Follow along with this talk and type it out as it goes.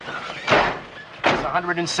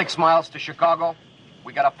106 miles to Chicago.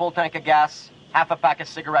 We got a full tank of gas, half a pack of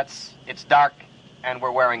cigarettes. It's dark, and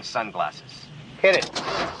we're wearing sunglasses. Hit it.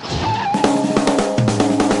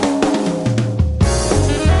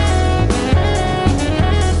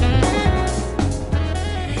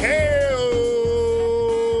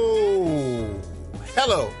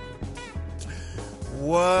 Hello.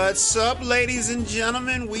 What's up, ladies and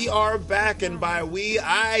gentlemen? We are back, and by we,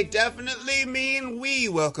 I definitely mean we.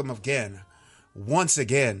 Welcome again, once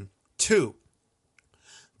again, to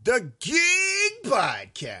the Geek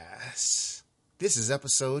Podcast. This is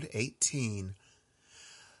episode 18.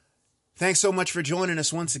 Thanks so much for joining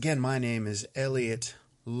us once again. My name is Elliott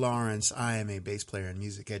Lawrence. I am a bass player and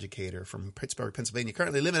music educator from Pittsburgh, Pennsylvania,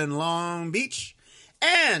 currently living in Long Beach.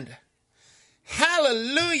 And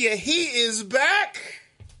hallelujah, he is back.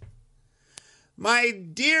 My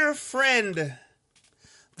dear friend,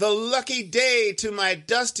 the lucky day to my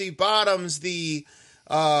dusty bottoms, the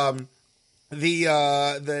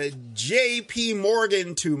J.P.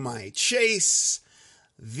 Morgan to my Chase,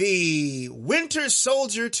 the Winter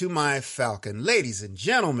Soldier to my Falcon. Ladies and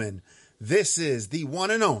gentlemen, this is the one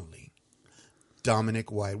and only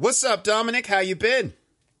Dominic White. What's up, Dominic? How you been?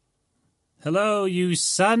 Hello, you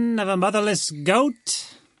son of a motherless goat.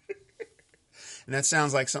 And that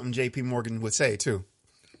sounds like something J.P. Morgan would say, too.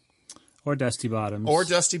 Or Dusty Bottoms. Or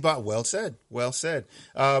Dusty Bottoms. Well said. Well said.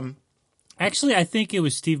 Actually, I think it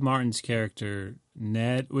was Steve Martin's character,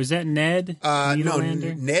 Ned. Was that Ned Niederlander?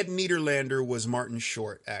 No, Ned Niederlander was Martin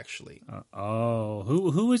Short, actually.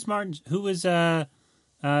 Who was Martin? Who was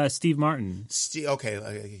Steve Martin?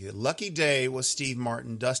 Lucky Day was Steve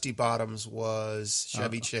Martin. Dusty Bottoms was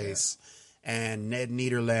Chevy Chase. And Ned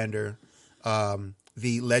Niederlander,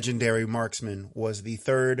 the legendary marksman, was the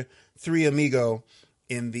third Three Amigo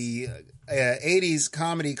in the 80s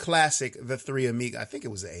comedy classic, The Three Amigo. I think it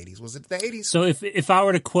was the 80s. Was it the 80s? So if I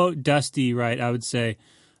were to quote Dusty right, I would say,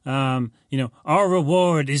 our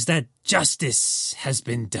reward is that justice has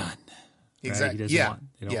been done. Exactly. Right?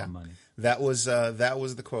 He doesn't want money. That was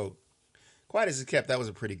the quote. Quite as it kept, that was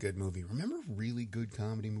a pretty good movie. Remember really good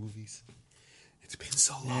comedy movies? It's been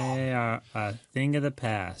so long. They are a thing of the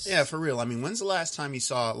past. Yeah, for real. I mean, when's the last time you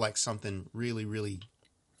saw like something really, really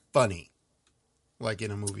funny, like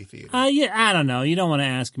in a movie theater? Yeah, I don't know. You don't want to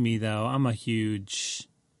ask me though. I'm a huge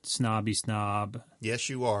snobby snob. Yes,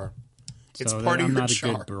 you are. It's so part of I'm your not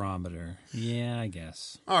charm. a good barometer. Yeah, I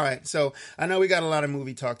guess. All right. So I know we got a lot of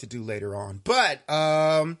movie talk to do later on, but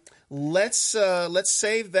let's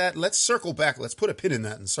save that. Let's circle back. Let's put a pin in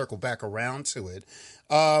that and circle back around to it.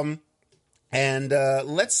 And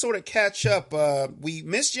let's sort of catch up. We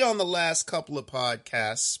missed you on the last couple of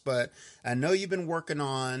podcasts, but I know you've been working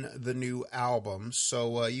on the new album.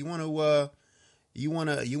 So you want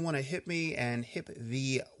to hit me and hip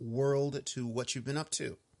the world to what you've been up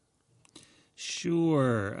to.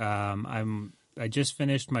 Sure. I just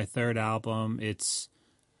finished my third album. It's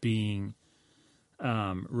being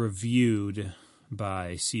reviewed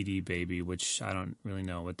by CD Baby, which I don't really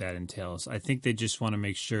know what that entails. I think they just want to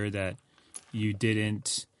make sure that you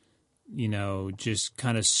didn't, just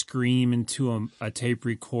kind of scream into a tape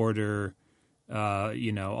recorder,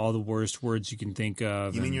 all the worst words you can think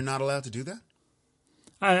of. You mean you're not allowed to do that?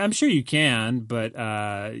 I'm sure you can, but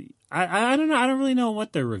I don't know. I don't really know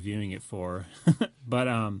what they're reviewing it for. But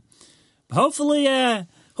hopefully I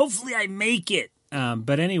make it.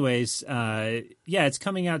 But anyways, it's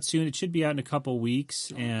coming out soon. It should be out in a couple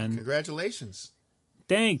weeks. And congratulations.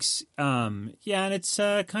 Thanks. And it's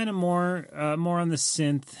kind of more on the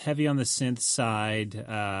synth, heavy on the synth side.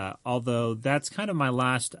 Although that's kind of my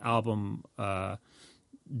last album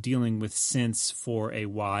dealing with synths for a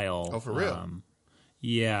while. Oh, for real?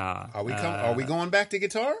 Yeah. Are we going back to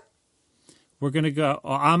guitar? We're gonna go.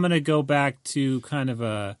 I'm gonna go back to kind of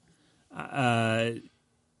a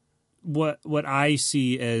what I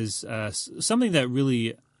see as something that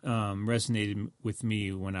really resonated with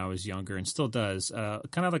me when I was younger and still does.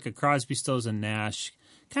 Kind of like a Crosby, Stills and Nash,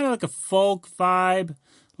 kind of like a folk vibe,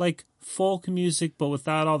 like folk music, but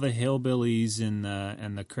without all the hillbillies and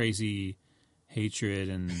the crazy hatred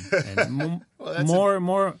and well,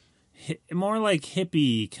 more like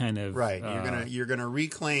hippie kind of. Right. You're gonna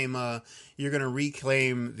reclaim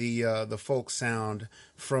the folk sound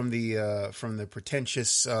from the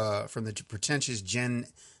pretentious Gen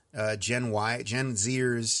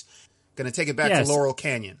Zers. Gonna take it back to Laurel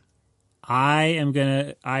Canyon.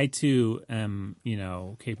 I too am,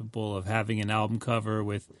 capable of having an album cover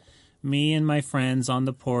with me and my friends on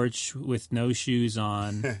the porch with no shoes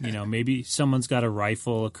on. Maybe someone's got a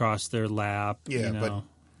rifle across their lap. Yeah, but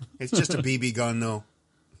it's just a BB gun, though.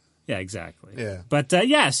 Yeah, exactly. Yeah. But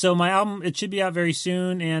so my album, it should be out very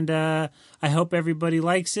soon, and I hope everybody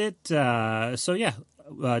likes it. Look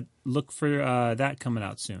for that coming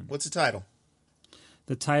out soon. What's the title?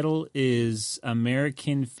 The title is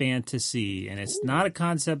American Fantasy, and it's not a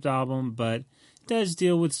concept album, but it does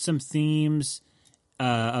deal with some themes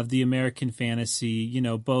of the American fantasy,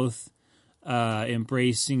 both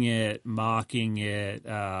embracing it, mocking it,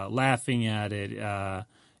 laughing at it,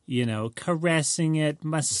 caressing it,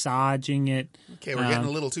 massaging it. Okay, we're getting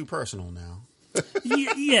a little too personal now.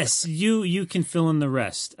 Yes, you can fill in the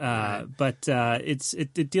rest, but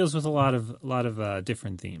it deals with a lot of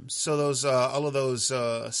different themes. So those all of those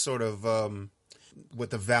sort of what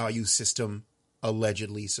the value system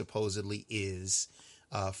allegedly, supposedly is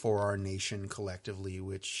for our nation collectively,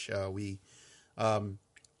 which we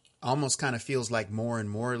almost kind of feels like more and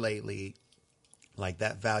more lately, like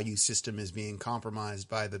that value system is being compromised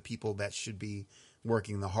by the people that should be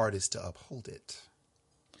working the hardest to uphold it.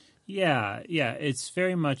 Yeah, it's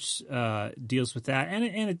very much deals with that, and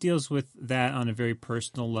it deals with that on a very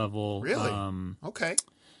personal level. Really? Okay.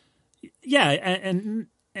 Yeah,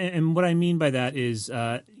 and what I mean by that is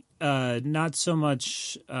not so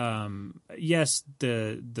much. Yes,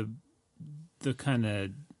 the kind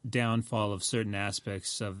of downfall of certain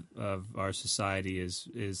aspects of our society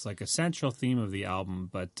is like a central theme of the album,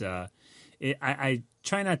 but I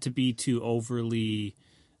try not to be too overly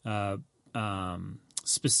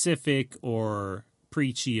specific or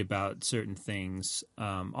preachy about certain things.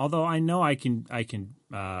 Although I know I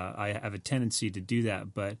have a tendency to do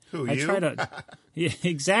that, but I try to. Yeah,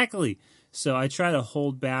 exactly. So I try to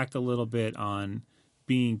hold back a little bit on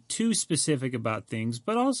being too specific about things,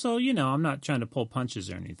 but also, I'm not trying to pull punches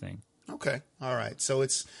or anything. Okay. All right. So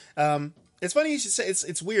it's funny you should say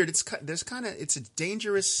it's weird. It's a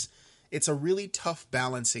dangerous, it's a really tough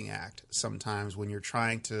balancing act sometimes when you're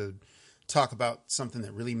trying to talk about something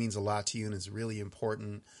that really means a lot to you and is really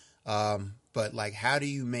important. But like, how do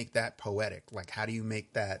you make that poetic? Like, how do you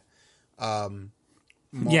make that, how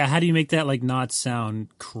do you make that like not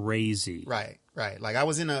sound crazy? Right. Like I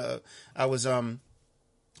was in the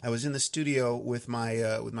studio with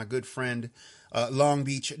my good friend, Long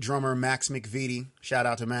Beach drummer Max McVitie. Shout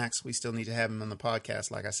out to Max. We still need to have him on the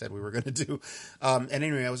podcast, like I said we were going to do. And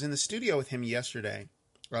anyway, I was in the studio with him yesterday,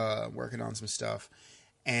 working on some stuff.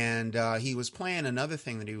 And he was playing another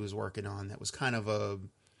thing that he was working on that was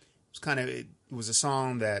it was a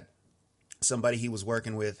song that somebody he was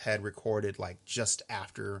working with had recorded like just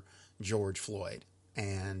after George Floyd.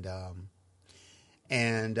 And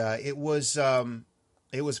it was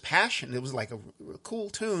passion. It was like a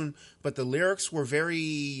cool tune, but the lyrics were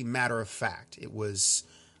very matter of fact. It was,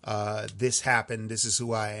 this happened. This is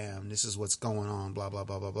who I am. This is what's going on, blah, blah,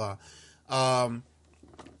 blah, blah, blah.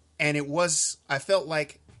 And I felt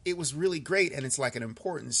like it was really great, and it's like an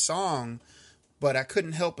important song, but I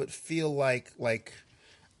couldn't help but feel like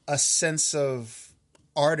a sense of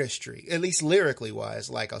artistry, at least lyrically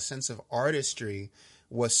wise, like a sense of artistry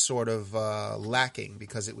was sort of lacking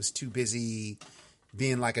because it was too busy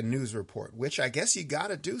being like a news report, which I guess you got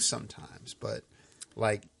to do sometimes, but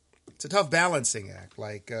like it's a tough balancing act.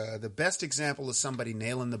 Like the best example of somebody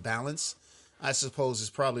nailing the balance, I suppose,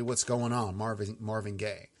 is probably What's Going On, Marvin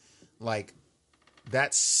Gaye. Like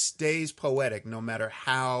that stays poetic no matter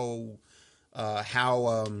how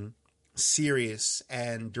serious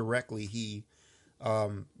and directly he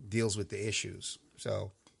deals with the issues.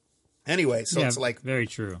 So anyway, it's like very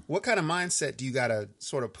true. What kind of mindset do you got to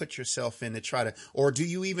sort of put yourself in to try to, or do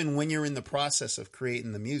you even, when you're in the process of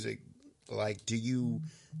creating the music, like do you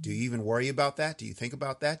even worry about that? Do you think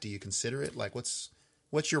about that? Do you consider it? Like what's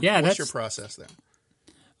your process there?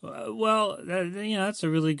 Well, that's a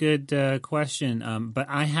really good question. But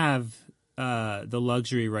I have the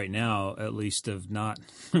luxury right now, at least, of not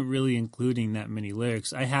really including that many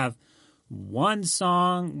lyrics. I have one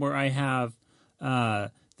song where I have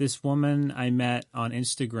this woman I met on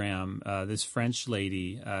Instagram, this French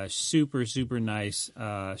lady, super, super nice.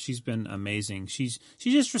 She's been amazing. She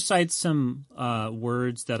just recites some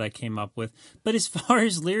words that I came up with. But as far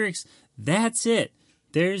as lyrics, that's it.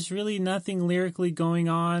 There's really nothing lyrically going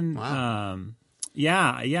on. Wow.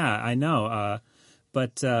 I know.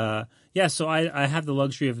 So I have the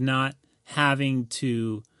luxury of not having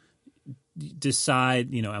to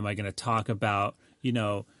decide, am I going to talk about,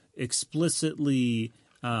 explicitly,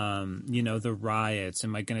 the riots?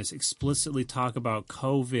 Am I going to explicitly talk about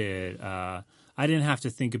COVID? I didn't have to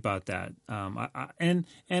think about that. And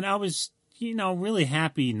I was, really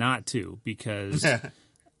happy not to, because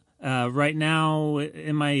right now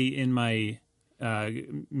in my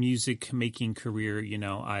music making career,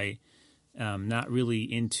 not really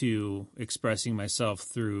into expressing myself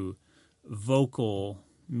through vocal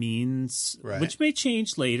means, Right. which may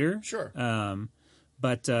change later. Sure.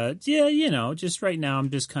 But yeah, just right now I'm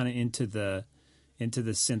just kind of into the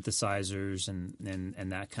synthesizers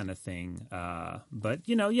and that kind of thing. But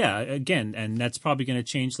again, and that's probably going to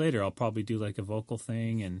change later. I'll probably do like a vocal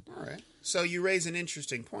thing. And all right. So you raise an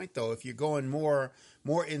interesting point, though. If you're going more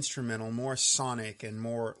instrumental, more sonic,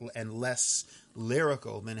 and less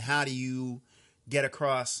lyrical, then how do you get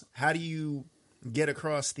across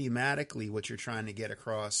thematically what you're trying to get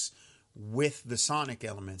across with the sonic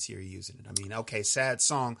elements you're using? I mean, okay, sad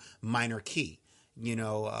song, minor key.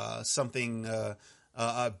 Something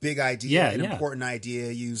a big idea, important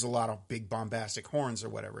idea. Use a lot of big bombastic horns or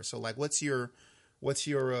whatever. So, like, what's your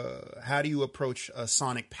how do you approach a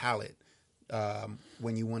sonic palette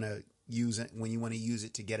when you want to use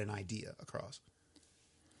it to get an idea across?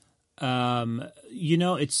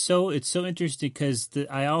 It's so interesting because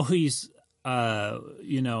I always I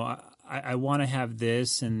want to have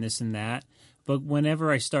this and this and that, but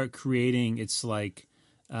whenever I start creating, it's like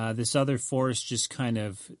this other force just kind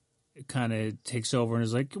of takes over and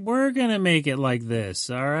is like, we're gonna make it like this,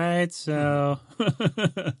 all right? So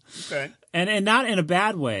okay, and not in a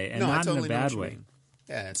bad way, no, not totally in a bad way.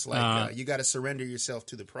 Yeah, it's like you got to surrender yourself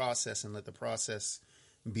to the process and let the process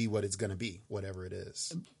be what it's going to be, whatever it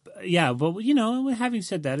is. Yeah, but having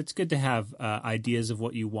said that, it's good to have ideas of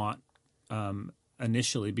what you want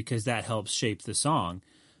initially, because that helps shape the song.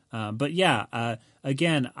 But yeah,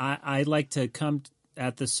 again, I like to come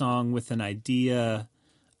at the song with an idea,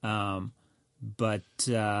 but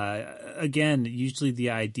again, usually the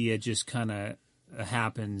idea just kind of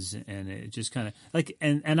happens, and it just kind of like,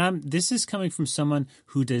 and this is coming from someone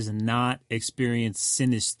who does not experience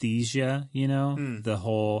synesthesia, the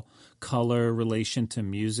whole color relation to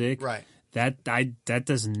music, right? That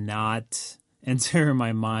does not enter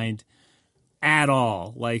my mind at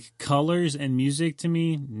all. Like, colors and music to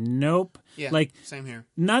me, nope. Yeah, like, same here.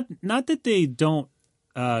 Not that they don't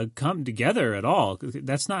come together at all.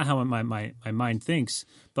 That's not how my mind thinks.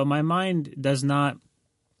 But my mind does not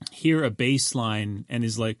hear a bass line and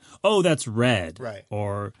is like, oh, that's red, right,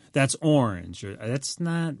 or that's orange, or that's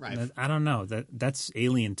not, right. I don't know, that's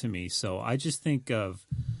alien to me. So I just think of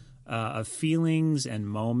feelings and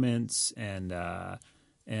moments and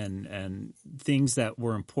things that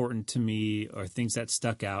were important to me, or things that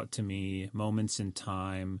stuck out to me, moments in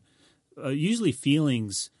time. Usually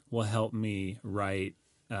feelings will help me write.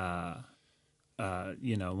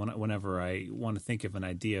 Whenever I want to think of an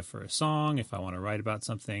idea for a song, if I want to write about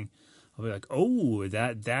something, I'll be like, oh,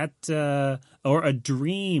 that or a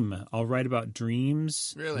dream. I'll write about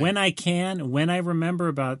dreams. Really? When I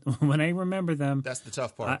remember them. That's the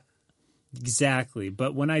tough part. Exactly.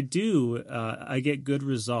 But when I do, I get good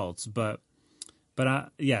results. But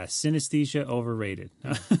synesthesia overrated.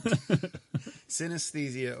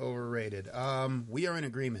 Synesthesia overrated. We are in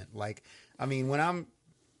agreement. Like,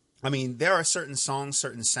 there are certain songs,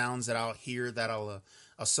 certain sounds that I'll hear that I'll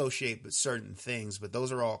associate with certain things, but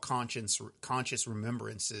those are all conscious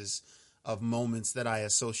remembrances of moments that I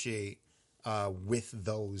associate with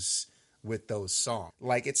those songs.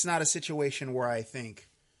 Like, it's not a situation where I think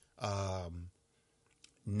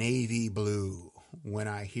navy blue when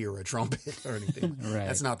I hear a trumpet or anything. Right.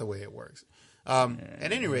 That's not the way it works.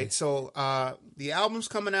 At any rate, so the album's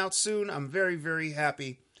coming out soon. I'm very, very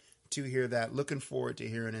happy to hear that. Looking forward to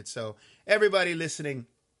hearing it. So everybody listening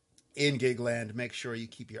in Gigland, make sure you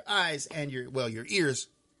keep your eyes and your ears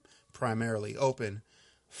primarily open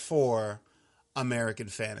for American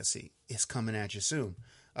Fantasy. It's coming at you soon.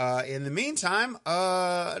 In the meantime,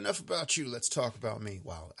 enough about you. Let's talk about me.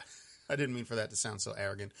 Wow. I didn't mean for that to sound so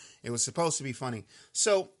arrogant. It was supposed to be funny.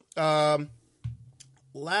 So, since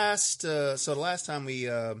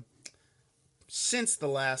the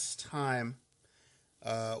last time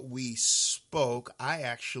we spoke, I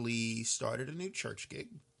actually started a new church gig,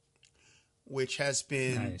 which has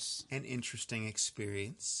been an interesting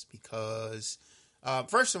experience because,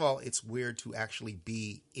 first of all, it's weird to actually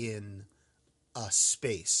be in a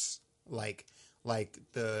space like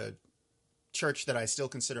the church that I still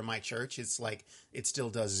consider my church. It's like it still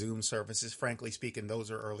does Zoom services. Frankly speaking,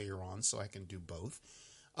 those are earlier on, so I can do both.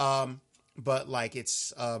 But like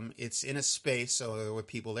it's in a space, so with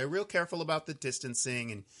people, they're real careful about the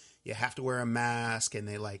distancing, and you have to wear a mask, and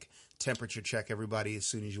they like temperature check everybody as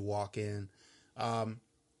soon as you walk in.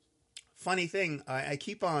 Funny thing, I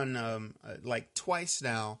keep on like twice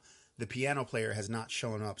now, the piano player has not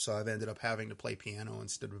shown up, so I've ended up having to play piano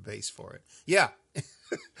instead of bass for it. Yeah.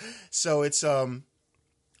 So it's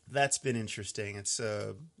that's been interesting. It's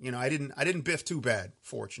I didn't biff too bad,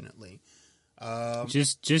 fortunately.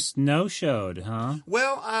 Just no-showed, huh?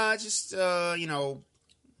 Well,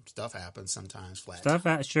 stuff happens sometimes.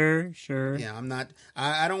 Sure. Yeah, I'm not.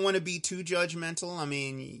 I don't want to be too judgmental. I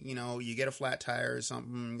mean, you get a flat tire or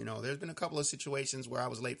something. There's been a couple of situations where I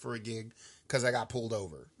was late for a gig because I got pulled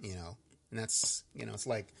over. And that's it's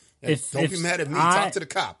like, don't be mad at me. Talk to the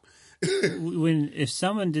cop. If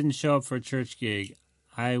someone didn't show up for a church gig,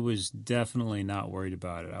 I was definitely not worried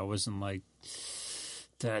about it. I wasn't like,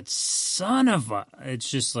 that son of a... It's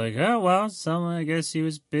just like, oh, well, someone, I guess he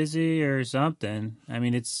was busy or something. I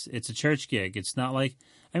mean, it's a church gig. It's not like...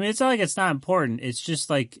 it's not like it's not important. It's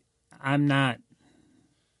just like, I'm not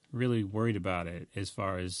really worried about it as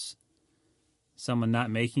far as someone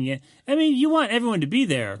not making it. I mean, you want everyone to be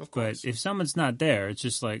there, but if someone's not there, it's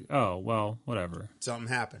just like, oh, well, whatever. Something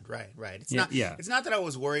happened, right. It's not that I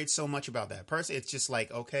was worried so much about that person. It's just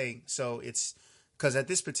like, okay, so it's... Because at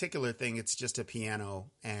this particular thing, it's just a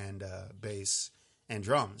piano and bass and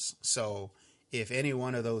drums. So if any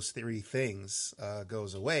one of those three things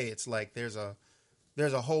goes away, it's like there's a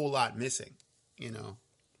whole lot missing,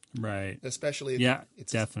 Right. Especially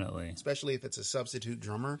definitely. Especially if it's a substitute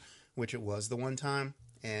drummer, which it was the one time.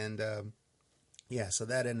 And so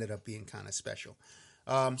that ended up being kind of special.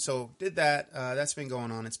 So did that. That's been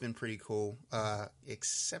going on. It's been pretty cool,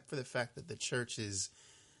 except for the fact that the church is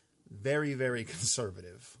very, very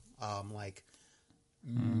conservative,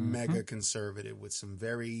 mega conservative with some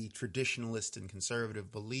very traditionalist and conservative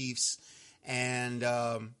beliefs. And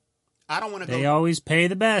I don't want to go... They always pay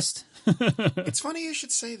the best. It's funny you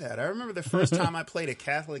should say that. I remember the first time I played a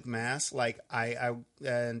Catholic Mass,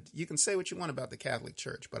 and you can say what you want about the Catholic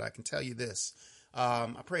Church, but I can tell you this.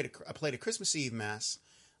 I played a Christmas Eve Mass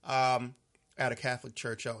at a Catholic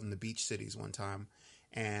church out in the beach cities one time.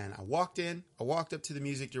 And I walked up to the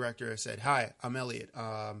music director. I said, "Hi, I'm Elliott,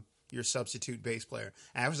 your substitute bass player."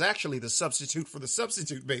 And I was actually the substitute for the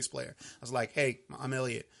substitute bass player. I was like, "Hey, I'm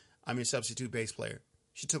Elliott. I'm your substitute bass player."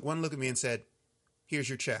 She took one look at me and said, "Here's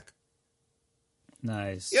your check."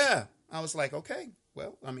 Nice. Yeah. I was like, okay,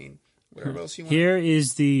 well, whatever else you want. Here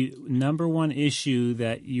is the number one issue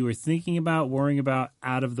that you were thinking about, worrying about,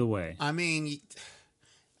 out of the way.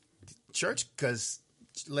 Church, because...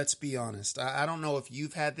 Let's be honest. I don't know if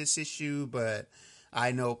you've had this issue, but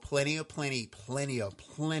I know plenty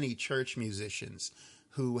church musicians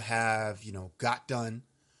who have, got done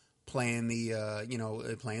playing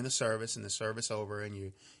playing the service and the service over, and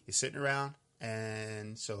you're sitting around,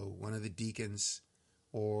 and so one of the deacons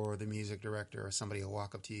or the music director or somebody will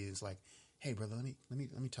walk up to you and is like, "Hey, brother, let me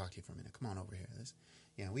talk to you for a minute. Come on over here.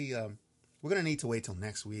 We're gonna need to wait till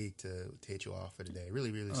next week to hit you off for today.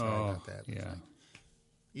 Really, really sorry about that." Yeah.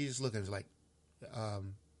 You just look at it like,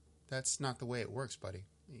 that's not the way it works, buddy.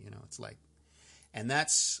 It's like, and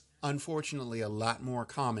that's unfortunately a lot more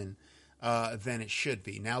common than it should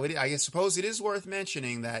be. Now, I suppose it is worth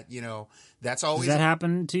mentioning that, that's always... Does that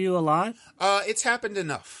happen to you a lot? It's happened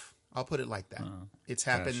enough. I'll put it like that. It's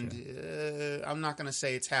happened. Gotcha. I'm not going to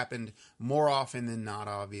say it's happened more often than not,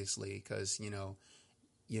 obviously, because,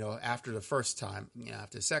 after the first time,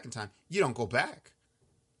 after the second time, you don't go back.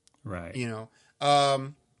 Right.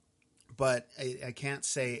 But I can't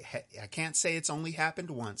say it's only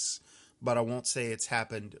happened once, but I won't say it's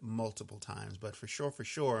happened multiple times. But for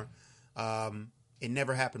sure, it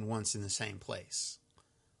never happened once in the same place.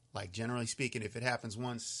 Like, generally speaking, if it happens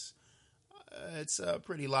once, it's a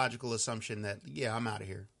pretty logical assumption that, yeah, I'm out of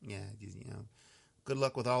here. Yeah, good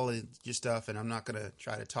luck with all of your stuff, and I'm not going to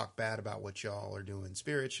try to talk bad about what y'all are doing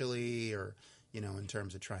spiritually or, in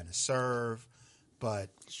terms of trying to serve. But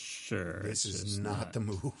sure, this is not the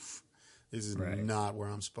move. This is not where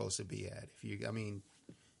I'm supposed to be at. You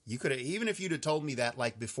could have, even if you'd have told me that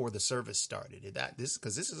like before the service started,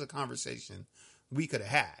 because this is a conversation we could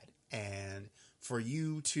have had, and for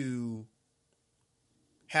you to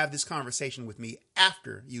have this conversation with me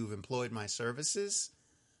after you've employed my services,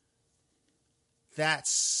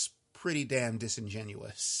 that's pretty damn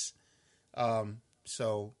disingenuous.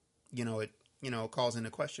 So it calls into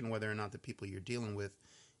question whether or not the people you're dealing with,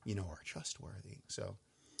 are trustworthy. So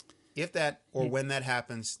if that, or when that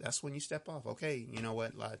happens, that's when you step off. Okay, you know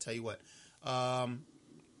what? I'll tell you what.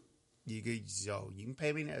 You can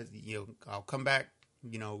pay me. I'll come back.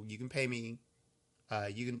 You can pay me.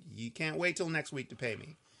 You can't wait till next week to pay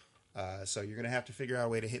me. So you're gonna have to figure out a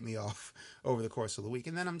way to hit me off over the course of the week,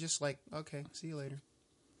 and then I'm just like, okay, see you later.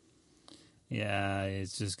 Yeah,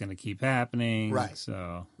 it's just gonna keep happening. Right.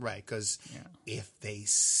 So right, because if they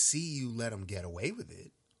see you let them get away with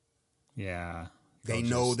it, they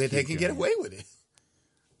know that they can get away with it.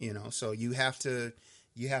 So you have to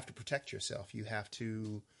protect yourself. You have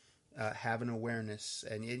to have an awareness,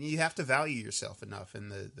 and you have to value yourself enough in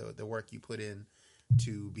the work you put in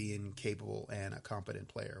to being capable and a competent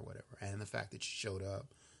player or whatever. And the fact that you showed up,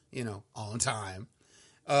 on time.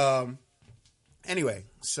 Anyway,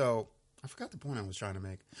 so I forgot the point I was trying to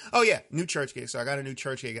make. Oh yeah, new church gig. So I got a new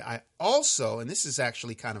church gig. I also, and this is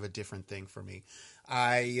actually kind of a different thing for me,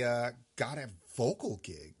 I got a vocal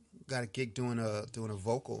gig. Got a gig doing a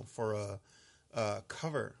vocal for a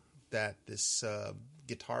cover that this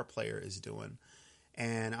guitar player is doing.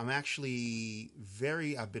 And I'm actually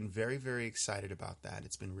I've been very, very excited about that.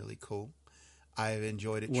 It's been really cool. I've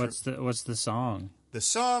enjoyed it. What's the song? The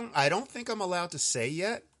song, I don't think I'm allowed to say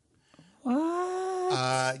yet. What?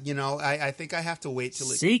 I think I have to wait till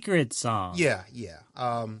Secret song. Yeah.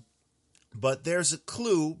 But there's a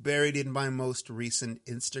clue buried in my most recent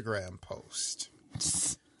Instagram post.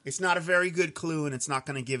 It's not a very good clue, and it's not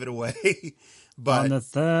going to give it away. But on the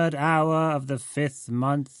 3rd hour of the 5th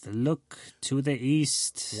month, look to the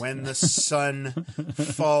east. When the sun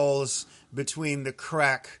falls between the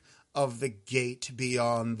crack of the gate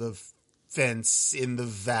beyond the fence in the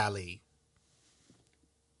valley.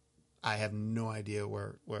 I have no idea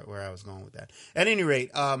where I was going with that. At any rate,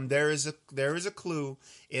 there is a clue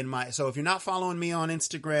in my. So if you're not following me on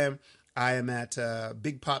Instagram, I am at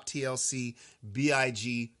Big Pop TLC,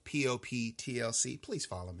 BIGPOP TLC. Please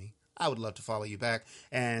follow me. I would love to follow you back.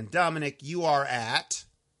 And Dominic, you are at.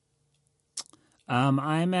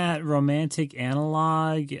 I'm at Romantic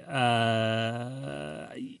Analog.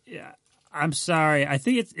 I'm sorry. I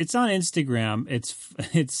think it's on Instagram.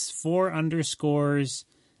 It's 4 underscores.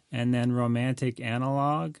 And then Romantic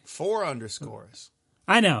Analog. 4 underscores.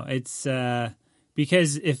 I know. It's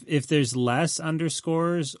because if there's less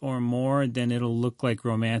underscores or more, then it'll look like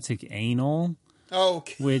Romantic Anal.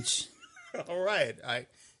 Okay. Which. All right. I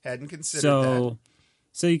hadn't considered that.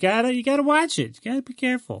 So you gotta watch it. You gotta be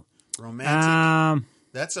careful. Romantic.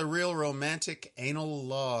 That's a real romantic anal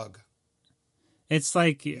log. It's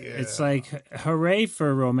like hooray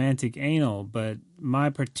for romantic anal, but my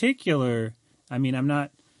particular. I mean, I'm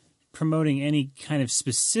not promoting any kind of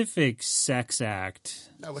specific sex act.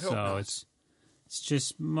 I would hope not. It's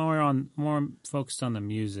just more focused on the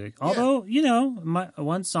music. Although,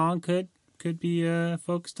 one song could be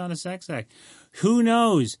focused on a sex act. Who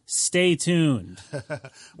knows? Stay tuned.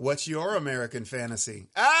 What's your American fantasy?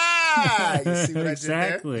 You see what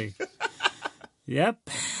exactly. I did there? Yep.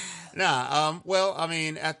 Well, I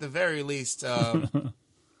mean, at the very least,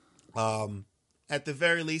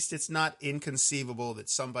 it's not inconceivable that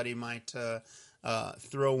somebody might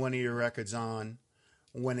throw one of your records on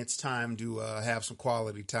when it's time to have some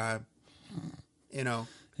quality time.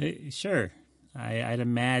 Sure. I'd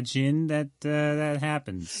imagine that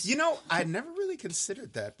happens. I'd never really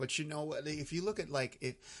considered that, but if you look at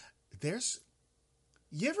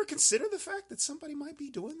you ever consider the fact that somebody might be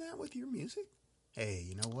doing that with your music? Hey,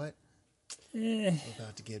 you know what? I'm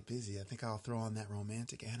about to get busy. I think I'll throw on that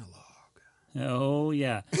Romantic Analog. Oh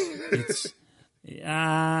yeah,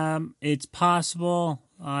 it's possible.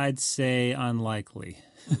 I'd say unlikely.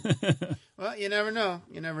 Well, you never know.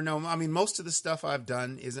 You never know. I mean, most of the stuff I've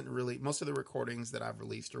done isn't really. Most of the recordings that I've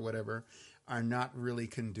released or whatever are not really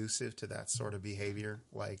conducive to that sort of behavior.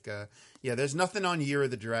 There's nothing on Year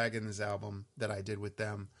of the Dragons album that I did with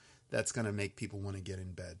them that's going to make people want to get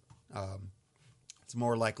in bed. It's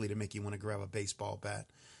more likely to make you want to grab a baseball bat.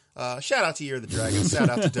 Shout out to Year of the Dragon. Shout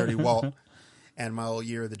out to Dirty Walt and my old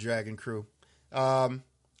Year of the Dragon crew. I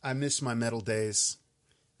miss my metal days.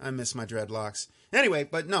 I miss my dreadlocks. Anyway,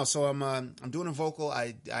 but no. So I'm doing a vocal.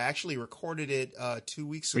 I actually recorded it 2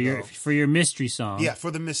 weeks ago for your mystery song. Yeah, for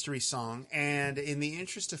the mystery song. And in the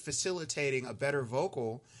interest of facilitating a better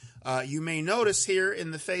vocal, you may notice here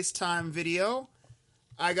in the FaceTime video,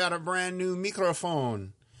 I got a brand new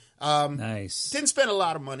microphone. Nice. Didn't spend a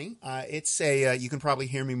lot of money. It's you can probably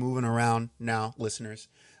hear me moving around now, listeners,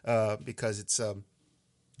 because it's a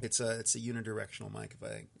unidirectional mic,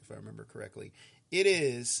 if I remember correctly. It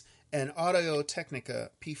is an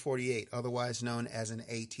Audio-Technica P48, otherwise known as an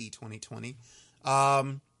AT2020.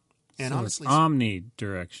 And so honestly, it's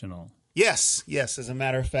omnidirectional. Yes. As a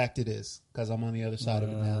matter of fact, it is, because I'm on the other side of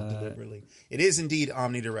it now deliberately. It is indeed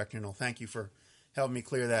omnidirectional. Thank you for helping me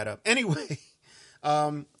clear that up. Anyway.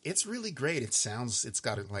 It's really great. It's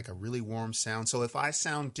got a really warm sound. So if I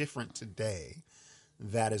sound different today,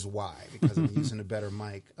 that is why, because I'm using a better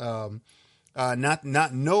mic.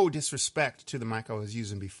 No disrespect to the mic I was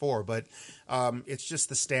using before, but it's just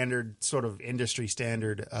the standard sort of industry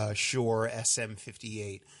standard Shure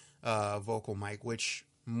SM58 vocal mic, which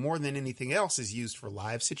more than anything else is used for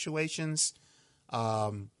live situations.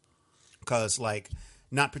 Because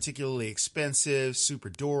not particularly expensive, super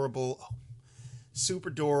durable.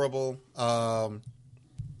 And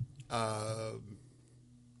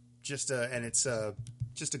it's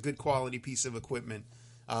just a good quality piece of equipment.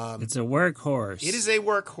 It's a workhorse. It is a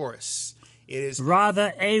workhorse. It is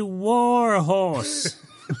rather a war horse.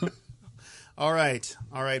 All right,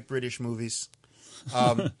 British movies.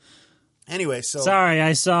 Anyway, so sorry,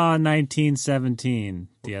 I saw 1917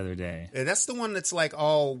 the other day. That's the one that's like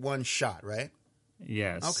all one shot, right?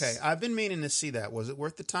 Yes. Okay, I've been meaning to see that. Was it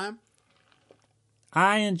worth the time?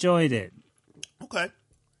 I enjoyed it. Okay.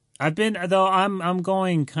 I'm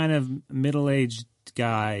going kind of middle-aged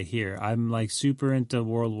guy here. I'm like super into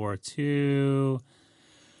World War II.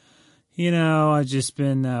 You know, I've just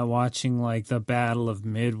been watching like the Battle of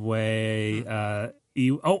Midway.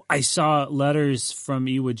 I saw Letters from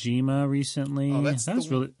Iwo Jima recently. Oh, that's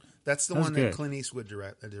the one that Clint Eastwood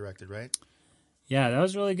directed, right? Yeah, that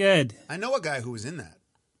was really good. I know a guy who was in that.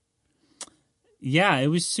 Yeah, it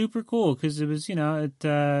was super cool because it was, it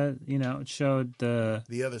showed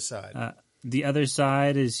the other side. The other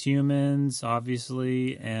side is humans,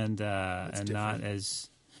 obviously, and not as.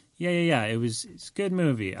 Yeah. It's a good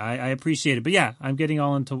movie. I appreciate it, but yeah, I'm getting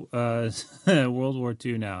all into World War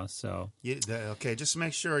II now. So okay, just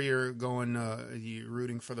make sure you're you're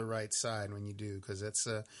rooting for the right side when you do, because that's.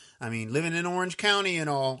 Living in Orange County and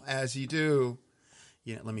all as you do.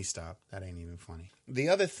 Yeah, let me stop. That ain't even funny. The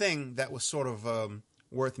other thing that was sort of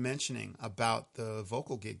worth mentioning about the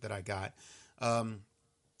vocal gig that I got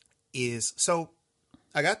is, so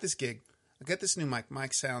I got this gig. I got this new mic.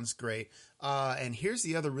 Mic sounds great. And here's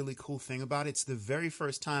the other really cool thing about it. It's the very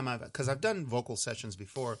first time because I've done vocal sessions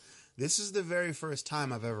before. This is the very first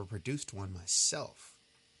time I've ever produced one myself,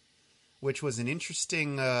 which was an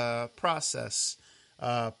interesting process,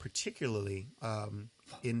 particularly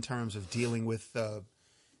in terms of dealing with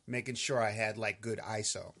making sure I had like good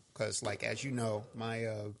ISO, because like as you know,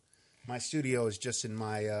 my studio is just in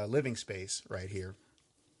my living space right here,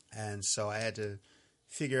 and so I had to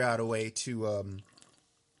figure out a way to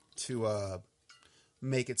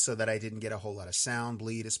make it so that I didn't get a whole lot of sound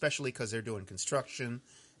bleed, especially because they're doing construction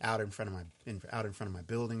out in front of my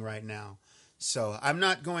building right now. So I'm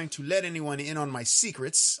not going to let anyone in on my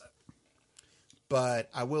secrets. But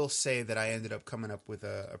I will say that I ended up coming up with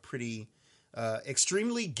a pretty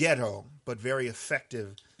extremely ghetto but very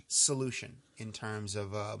effective solution in terms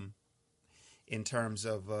of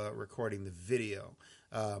recording the video.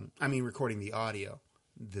 Recording the audio.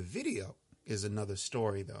 The video is another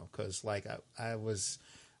story though, because like I was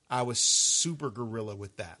super guerrilla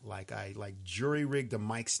with that. Like I jury rigged a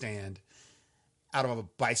mic stand out of a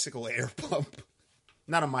bicycle air pump.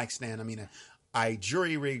 Not a mic stand. I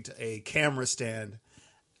jury-rigged a camera stand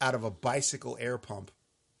out of a bicycle air pump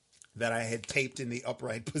that I had taped in the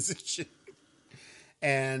upright position.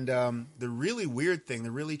 And the really weird thing,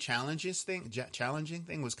 the really challenging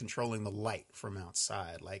thing was controlling the light from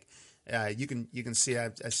outside. Like you can see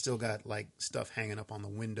I still got like stuff hanging up on the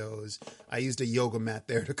windows. I used a yoga mat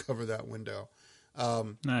there to cover that window.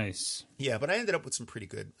 Nice. Yeah, but I ended up with some pretty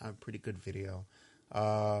good video.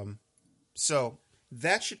 So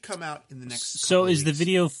that should come out in the next. So is the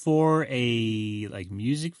video for a like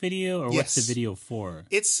music video, or what's the video for?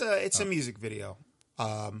 It's a music video.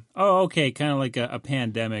 Okay, kind of like a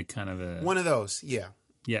pandemic kind of a one of those. Yeah.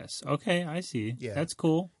 Yes. Okay, I see. Yeah, that's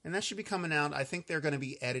cool. And that should be coming out. I think they're going to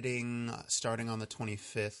be editing starting on the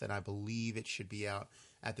 25th, and I believe it should be out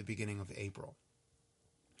at the beginning of April.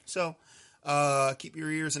 So keep your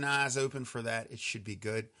ears and eyes open for that. It should be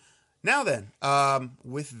good. Now then,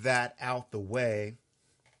 with that out the way.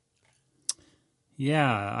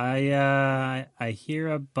 Yeah, I hear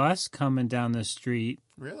a bus coming down the street.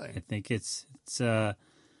 Really? I think it's got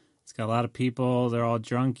a lot of people. They're all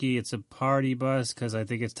drunky. It's a party bus because I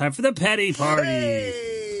think it's time for the petty party. Hey,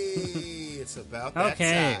 it's about that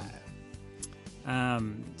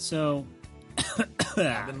time. So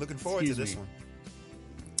I've been looking forward to this one.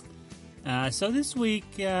 So this week,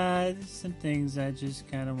 there's some things I just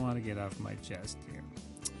kind of want to get off my chest here.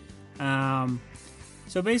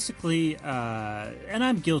 So basically, and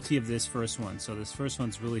I'm guilty of this first one. So this first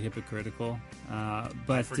one's really hypocritical.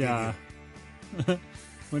 But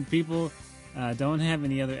when people don't have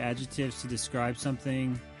any other adjectives to describe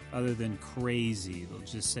something other than crazy, they'll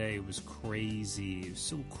just say it was crazy. It was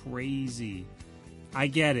so crazy. I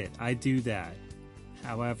get it. I do that.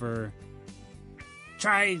 However,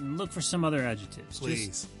 try and look for some other adjectives. Please.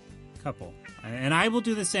 Just a couple. And I will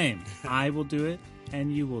do the same. I will do it,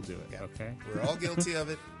 and you will do it, yeah. Okay? We're all guilty of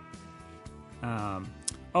it.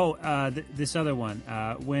 This other one.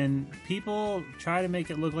 When people try to make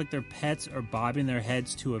it look like their pets are bobbing their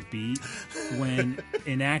heads to a beat, when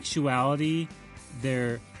in actuality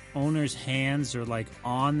their owner's hands are like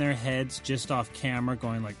on their heads just off camera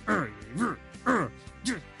going like,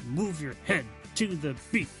 just move your head to the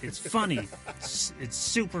beat. It's funny. It's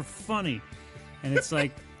super funny. And it's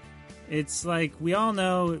like we all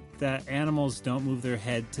know that animals don't move their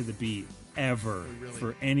head to the beat ever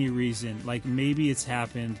for any reason. Like maybe it's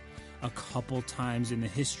happened a couple times in the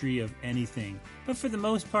history of anything. But for the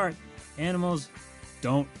most part, animals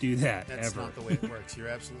don't do that ever. That's not the way it works. You're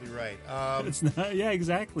absolutely right. It's not. Yeah,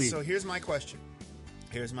 exactly. So here's my question.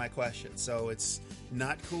 So it's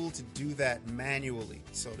not cool to do that manually,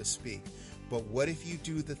 so to speak. But what if you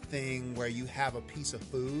do the thing where you have a piece of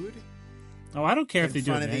food? Oh, I don't care if they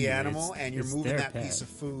do it in front of the manually. animal, and you're moving that piece of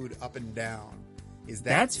food up and down.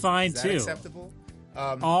 That's fine is too. Acceptable?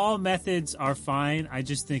 All methods are fine. I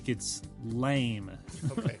just think it's lame.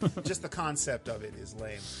 Okay, just the concept of it is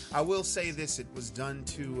lame. I will say this: it was done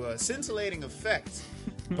to scintillating effect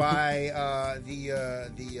by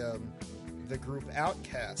the group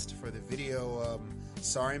Outcast for the video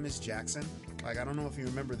 "Sorry, Miss Jackson." Like, I don't know if you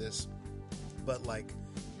remember this, but like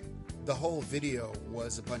the whole video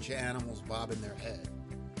was a bunch of animals bobbing their head,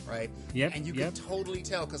 right? Yep. And you could totally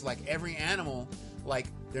tell because like every animal, like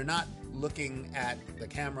they're not looking at the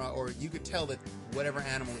camera, or you could tell that whatever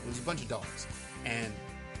animal, it was a bunch of dogs, and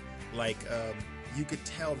like you could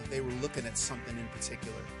tell that they were looking at something in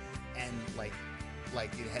particular, and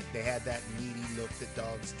they had that needy look that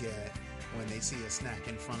dogs get when they see a snack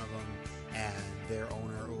in front of them and their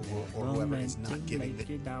owner or whoever is not giving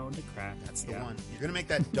it. That's the one. You're gonna make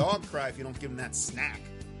that dog cry if you don't give him that snack.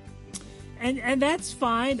 And that's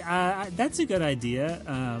fine. That's a good idea.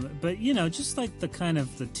 But just like the kind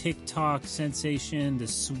of the TikTok sensation, the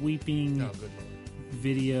sweeping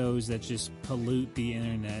videos that just pollute the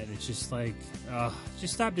internet. It's just like,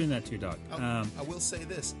 just stop doing that to your dog. I will say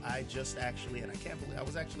this: I just actually, and I can't believe I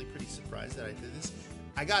was actually pretty surprised that I did this.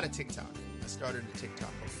 I got a TikTok. I started a TikTok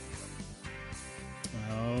a week ago.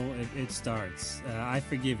 Oh, it starts. I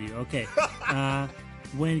forgive you. Okay.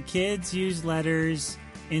 When kids use letters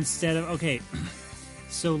instead of... Okay,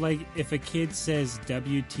 so like if a kid says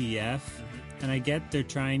WTF, and I get they're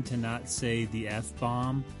trying to not say the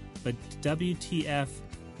F-bomb, but WTF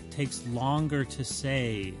takes longer to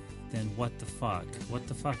say than what the fuck. What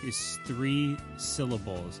the fuck is 3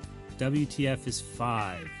 syllables. WTF is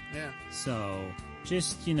 5. Yeah. So...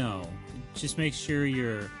 just make sure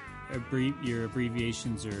your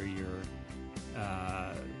abbreviations or your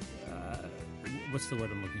what's the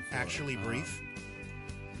word I'm looking for? Actually brief.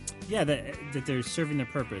 Yeah, that they're serving their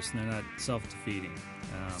purpose and they're not self-defeating.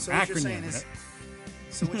 So what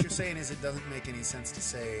you're saying is, it doesn't make any sense to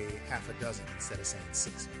say half a dozen instead of saying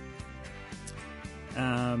 6.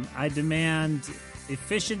 I demand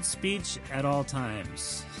efficient speech at all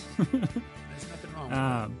times. There's nothing wrong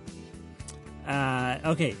with that.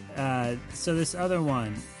 Okay, so this other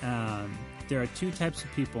one, there are 2 types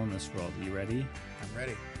of people in this world. Are you ready? I'm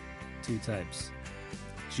ready. 2 types.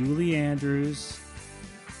 Julie Andrews.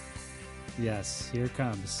 Yes, here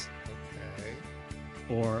comes. Okay.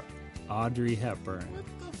 Or Audrey Hepburn. What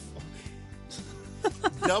the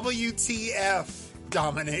fuck? WTF,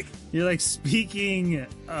 Dominic. You're like, speaking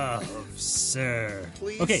of, sir.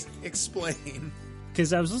 Please explain.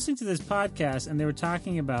 Because I was listening to this podcast, and they were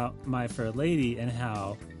talking about My Fair Lady and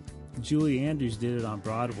how Julie Andrews did it on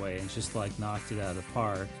Broadway and just, like, knocked it out of the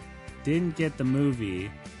park. Didn't get the movie,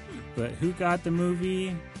 but who got the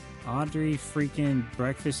movie? Audrey freaking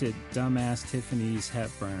Breakfast at Dumbass Tiffany's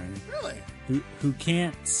Hepburn. Really? Who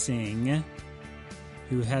can't sing,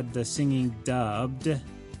 who had the singing dubbed.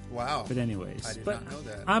 Wow. But anyways. I did not know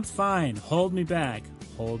that. I'm fine. Hold me back.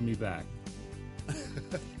 Hold me back.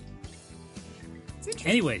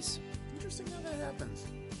 Anyways. Interesting how that happens.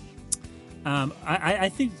 I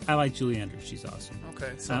think I like Julie Andrews. She's awesome.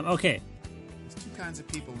 Okay. So okay. There's 2 kinds of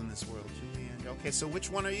people in this world, Julie Andrews. Okay, so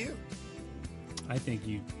which one are you? I think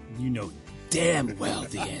you know damn well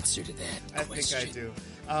the answer to that question. I think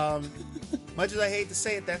I do. Much as I hate to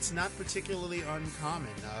say it, that's not particularly uncommon.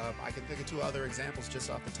 I can think of 2 other examples just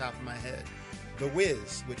off the top of my head. The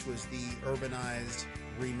Wiz, which was the urbanized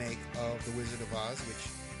remake of The Wizard of Oz, which,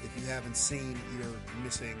 if you haven't seen, you're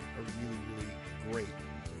missing a really, really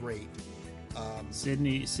great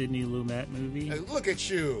Sidney Lumet movie. Look at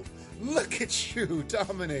you,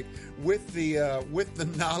 Dominic, with the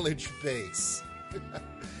knowledge base.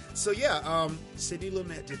 So yeah, Sidney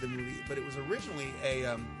Lumet did the movie, but it was originally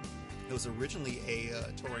a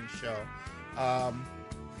touring show.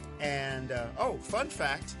 Fun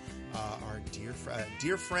fact: our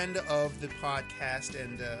dear friend of the podcast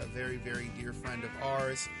and a very, very dear friend of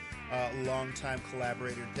ours, longtime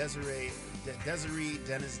collaborator Desiree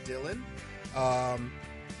Dennis Dillon.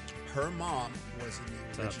 Her mom was in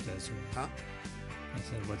the original. What's up, Desiree? Huh? I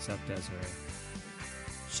said, "What's up, Desiree?"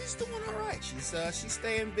 She's doing all right. She's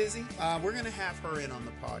staying busy. We're gonna have her in on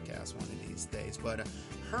the podcast one of these days. But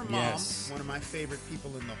her mom, one of my favorite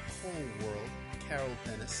people in the whole world, Carol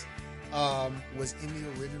Dennis, was in the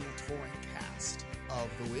original touring cast of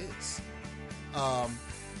The Wiz.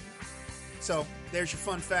 So there's your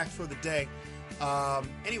fun fact for the day.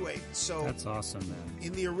 Anyway, so that's awesome, man.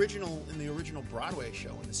 In the original Broadway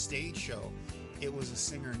show, in the stage show, it was a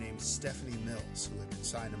singer named Stephanie Mills who had been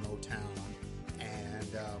signed to Motown,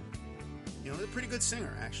 and a pretty good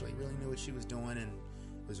singer actually. Really knew what she was doing, and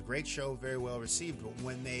it was a great show, very well received. But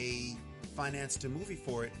when they financed a movie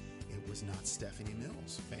for it, it was not Stephanie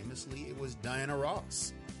Mills. Famously, it was Diana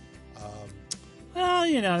Ross.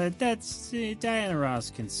 Well, that's Diana Ross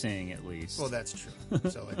can sing at least. Well, that's true.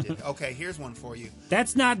 So I did. Okay, here's one for you.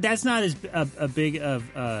 That's not as a big of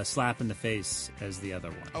a slap in the face as the other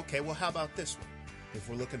one. Okay, well, how about this one? If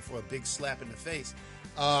we're looking for a big slap in the face,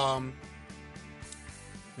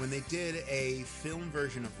 when they did a film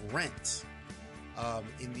version of Rent,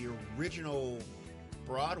 in the original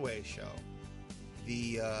Broadway show,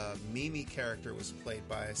 the Mimi character was played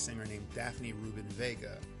by a singer named Daphne Rubin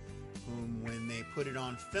Vega, whom, when they put it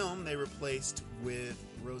on film, they replaced with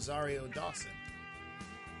Rosario Dawson.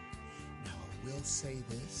 Now, I will say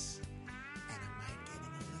this, and I might get in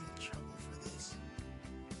a little trouble for this.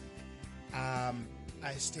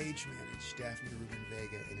 I stage managed Daphne Rubin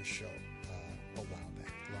Vega in a show a while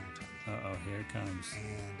back, a long time ago. Uh-oh, here it comes.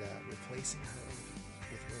 And replacing her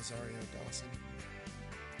with Rosario Dawson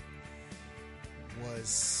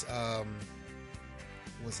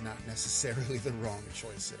was not necessarily the wrong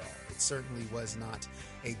choice at all. It certainly was not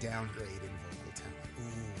a downgrade in vocal talent.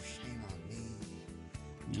 Ooh, shame on me.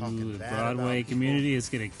 The Broadway community is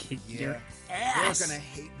going to kick your ass. They're going to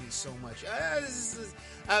hate me so much.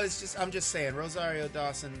 I'm just saying, Rosario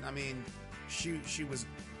Dawson, I mean, she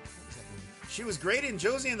was great in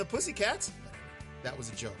Josie and the Pussycats. That was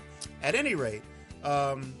a joke. At any rate,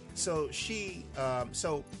 so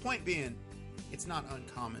point being, it's not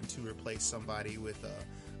uncommon to replace somebody with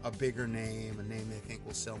a bigger name, a name they think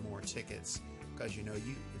will sell more tickets, because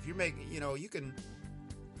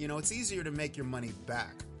it's easier to make your money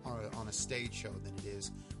back on a stage show than it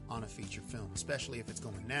is on a feature film, especially if it's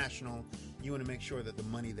going national. You want to make sure that the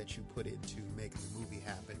money that you put into making the movie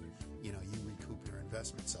happen, you recoup your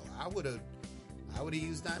investment. So I would have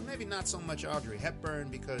used that. Maybe not so much Audrey Hepburn,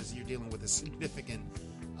 because you're dealing with a significant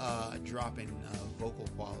drop in vocal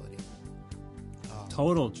quality.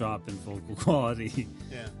 Total drop in vocal quality.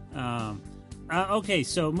 Yeah. Okay,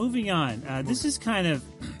 so moving on. This is kind of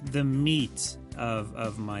the meat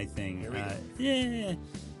of my thing.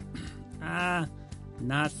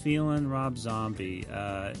 Not feeling Rob Zombie.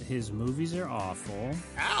 His movies are awful.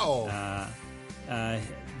 Ow!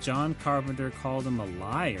 John Carpenter called him a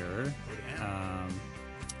liar.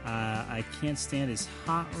 I can't stand his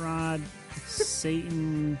hot rod,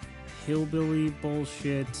 Satan, hillbilly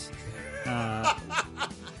bullshit.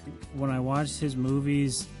 When I watch his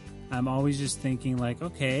movies, I'm always just thinking, like,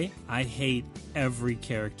 okay, I hate every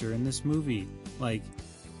character in this movie. Like,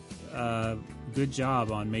 good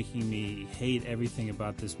job on making me hate everything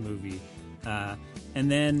about this movie.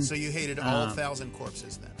 And then... So you hated all 1,000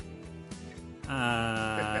 Corpses, then?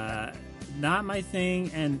 Not my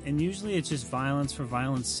thing, and usually it's just violence for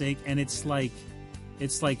violence sake, and it's like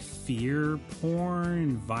fear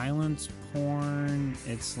porn, violence porn.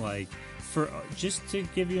 It's like, for just to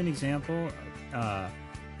give you an example,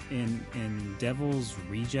 in Devil's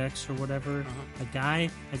Rejects or whatever, a guy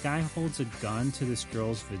holds a gun to this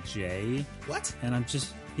girl's vajay. What? And I'm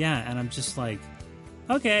just like,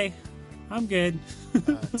 okay, I'm good.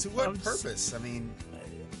 To what purpose? I mean,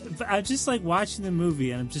 I'm just like watching the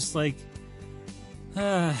movie, and I'm just like,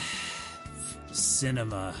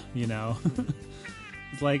 cinema,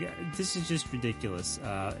 Like, this is just ridiculous,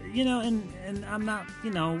 and I'm not,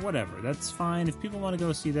 whatever. That's fine. If people want to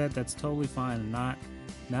go see that, that's totally fine. I'm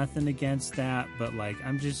nothing against that, but, like,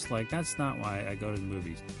 I'm just like, that's not why I go to the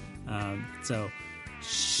movies. So,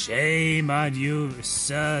 shame on you,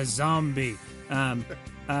 Sir Zombie. And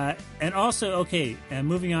also, okay, and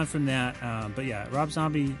moving on from that, but yeah, Rob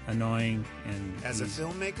Zombie, annoying. And as a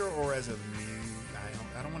filmmaker or as a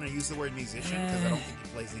I don't want to use the word musician, because I don't think he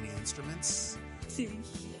plays any instruments.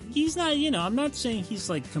 He's not, I'm not saying he's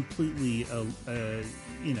like completely,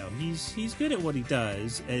 he's good at what he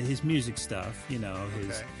does, at his music stuff,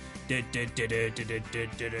 his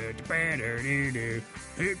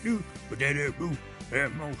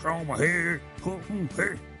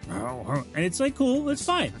And it's like cool. It's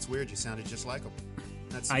fine. That's weird. You sounded just like him.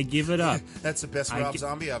 I give it up. That's the best Rob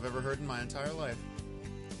Zombie I've ever heard in my entire life.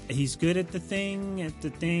 He's good at the thing.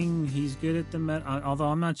 He's good at the although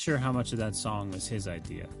I'm not sure how much of that song was his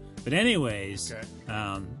idea. But anyways, okay.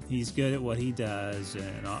 He's good at what he does,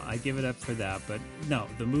 and I give it up for that. But no,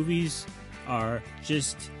 the movies are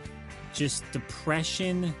just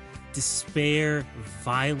depression, despair,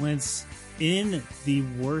 violence in the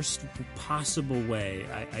worst possible way.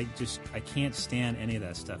 I can't stand any of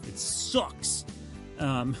that stuff. It sucks.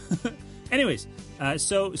 Anyways,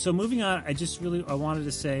 so moving on. I wanted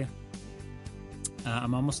to say,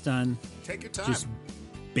 I'm almost done. Take your time. Just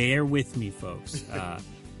bear with me, folks.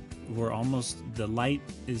 We're almost. The light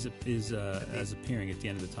is appearing at the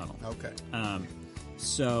end of the tunnel. Okay.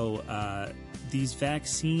 So these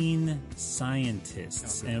vaccine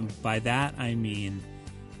scientists, and by that I mean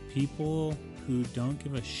people who don't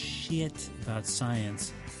give a shit about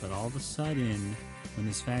science, but all of a sudden, when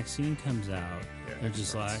this vaccine comes out, they're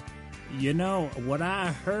just like, what I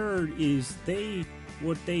heard is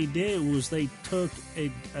what they did was they took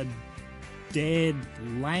a dead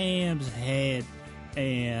lamb's head,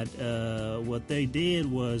 and what they did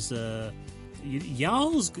was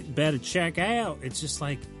y'all's better check out. It's just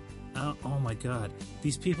like, oh my God,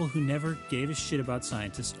 these people who never gave a shit about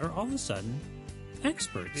scientists are all of a sudden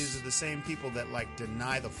experts. These are the same people that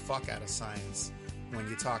deny the fuck out of science when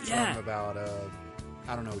you talk to them about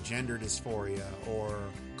I don't know, gender dysphoria or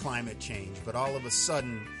climate change, but all of a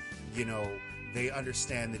sudden, they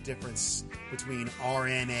understand the difference between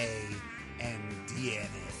RNA and DNA.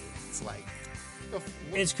 It's like,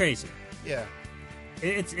 it's crazy. Yeah.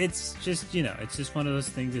 It's just, it's just one of those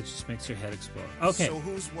things that just makes your head explode. Okay. So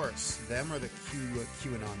who's worse, them or the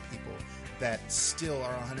QAnon people that still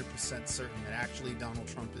are 100% certain that actually Donald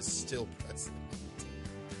Trump is still president?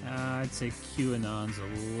 I'd say QAnon's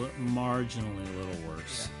marginally a little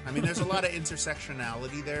worse. Yeah. I mean, there's a lot of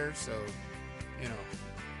intersectionality there, so,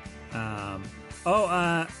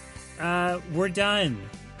 we're done.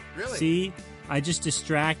 Really? See? I just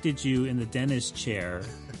distracted you in the dentist chair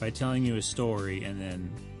by telling you a story, and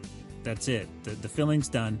then that's it. The filling's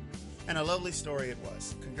done. And a lovely story it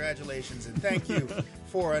was. Congratulations, and thank you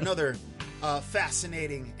for another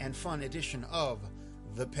fascinating and fun edition of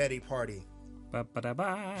The Petty Party.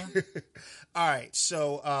 Ba-ba-da-ba. All right,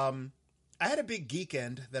 so I had a big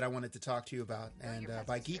geekend that I wanted to talk to you about, and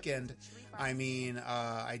by geekend, I mean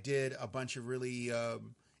I did a bunch of really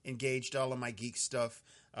engaged all of my geek stuff,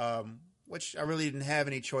 which I really didn't have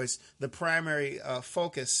any choice. The primary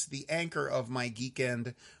focus, the anchor of my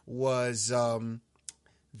geekend, was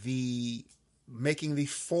making the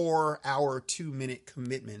 4-hour, 2-minute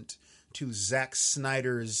commitment to Zack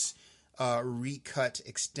Snyder's recut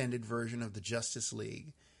extended version of the Justice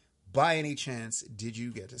League. By any chance, did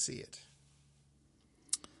you get to see it?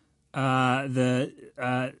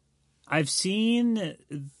 I've seen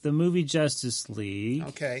the movie Justice League.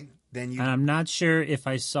 Okay. And I'm not sure if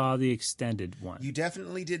I saw the extended one. You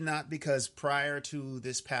definitely did not, because prior to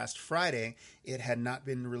this past Friday, it had not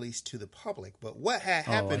been released to the public. But what had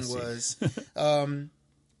happened was,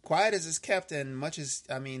 quiet as it's kept, and much as,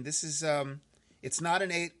 I mean, this is, it's not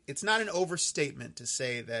an overstatement to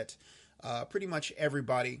say that pretty much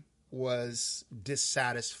everybody was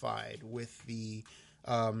dissatisfied with the,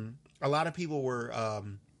 a lot of people were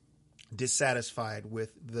dissatisfied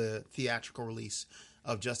with the theatrical release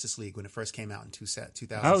of Justice League when it first came out in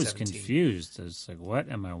 2017. I was confused. I was like, what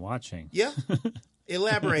am I watching? Yeah.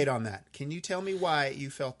 Elaborate on that. Can you tell me why you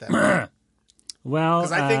felt that way? Well,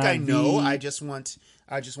 because I think I know. I just want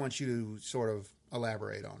you to sort of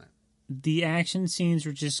elaborate on it. The action scenes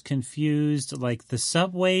were just confused. Like the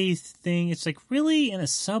subway thing, it's like, really, in a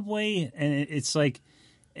subway? And it's like,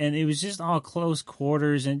 and it was just all close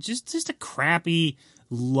quarters and just a crappy,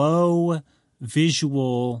 low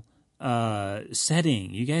visual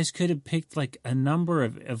setting. You guys could have picked like a number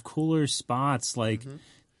of cooler spots. Like,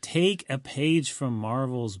 take a page from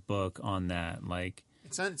Marvel's book on that. Like,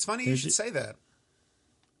 it's funny you should say that.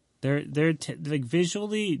 They're like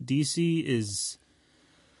visually, DC is,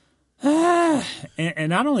 and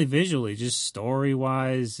not only visually, just story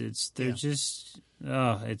wise. It's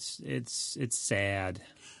sad.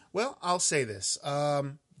 Well, I'll say this.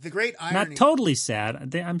 The great irony... Not totally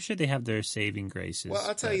sad. I'm sure they have their saving graces. Well,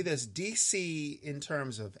 I'll tell you this. DC, in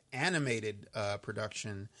terms of animated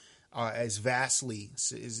production,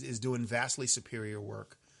 is doing vastly superior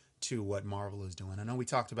work to what Marvel is doing. I know we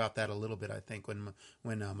talked about that a little bit, I think, when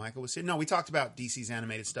Michael was here. No, we talked about DC's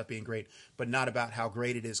animated stuff being great, but not about how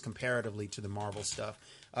great it is comparatively to the Marvel stuff.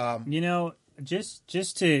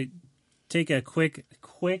 Just to take a quick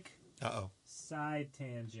side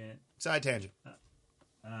tangent.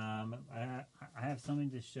 I have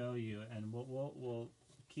something to show you, and we'll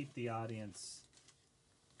keep the audience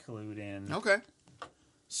clued in. Okay.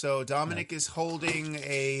 So Dominic is holding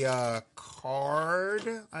a card.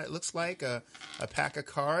 It looks like a pack of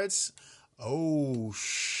cards. Oh,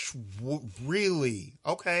 really?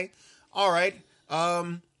 Okay. All right.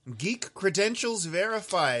 Geek credentials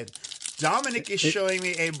verified. Dominic is showing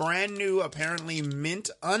me a brand new, apparently mint,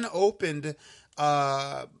 unopened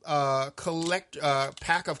pack of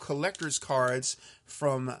collector's cards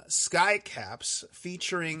from Skycaps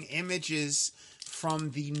featuring images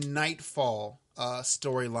from the Nightfall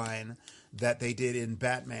storyline that they did in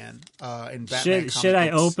Batman. Should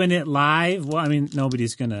I open it live? Well, I mean,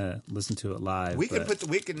 nobody's gonna listen to it live.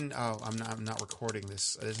 I'm not recording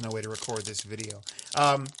this. There's no way to record this video.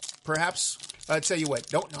 Perhaps I'll tell you what.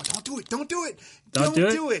 Don't do it. Don't do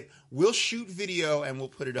it. We'll shoot video and we'll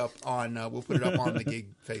put it up on the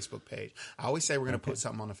Gig Facebook page. I always say we're going to put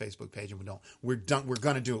something on the Facebook page and we don't. We're done. We're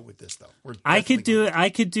going to do it with this though. I could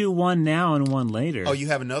do one now and one later. Oh, you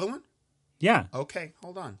have another one? Yeah. Okay,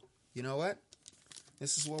 hold on. You know what?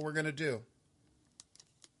 This is what we're going to do.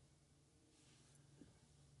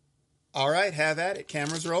 All right, have at it.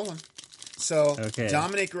 Camera's rolling. So okay.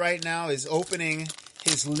 Dominic right now is opening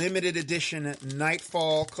his limited edition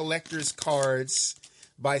Nightfall collector's cards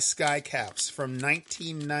by Skycaps from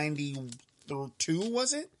 1992,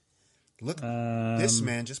 was it? Look, this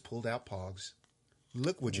man just pulled out Pogs.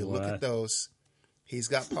 Look at those. He's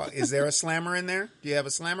got Pogs. Is there a slammer in there? Do you have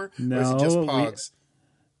a slammer? No. Or is it just Pogs?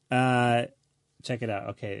 Check it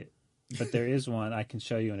out. Okay. But there is one. I can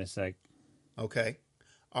show you in a sec. Okay.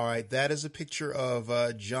 All right. That is a picture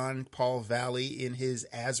of John Paul Valley in his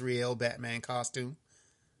Azrael Batman costume.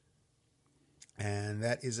 And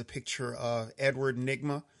that is a picture of Edward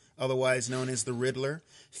Nygma, otherwise known as the Riddler,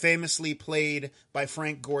 famously played by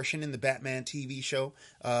Frank Gorshin in the Batman TV show.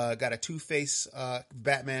 Got a Two-Face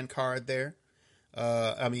Batman card there.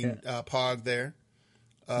 Pog there.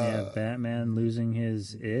 Batman losing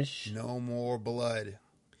his ish. No more blood.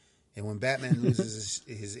 And when Batman loses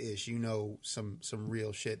his ish, you know some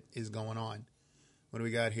real shit is going on. What do we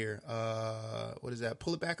got here? What is that?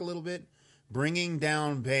 Pull it back a little bit. Bringing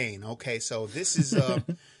Down Bane. Okay, so this is...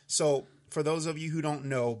 so for those of you who don't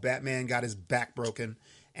know, Batman got his back broken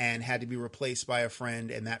and had to be replaced by a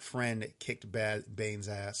friend, and that friend kicked Bane's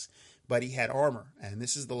ass. But he had armor, and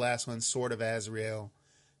this is the last one, Sword of Azrael.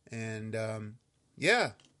 And,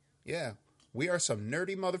 yeah, we are some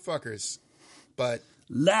nerdy motherfuckers. But...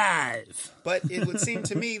 live! But it would seem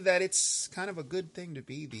to me that it's kind of a good thing to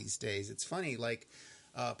be these days. It's funny, like...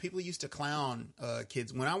 people used to clown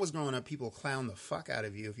kids. When I was growing up, people clowned the fuck out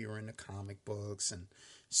of you if you were into comic books and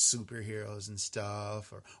superheroes and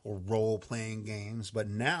stuff or role-playing games. But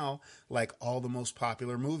now, like, all the most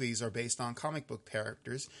popular movies are based on comic book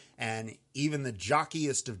characters. And even the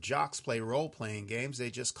jockiest of jocks play role-playing games. They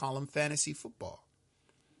just call them fantasy football.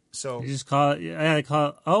 So you just call it, and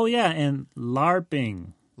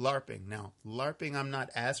LARPing. LARPing. Now, LARPing I'm not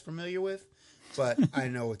as familiar with, but I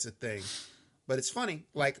know it's a thing. But it's funny,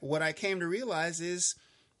 like what I came to realize is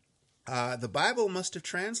the Bible must have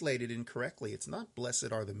translated incorrectly. It's not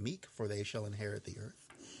blessed are the meek, for they shall inherit the earth.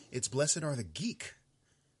 It's blessed are the geek,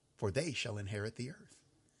 for they shall inherit the earth.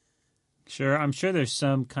 Sure, I'm sure there's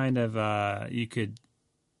some kind of, you could,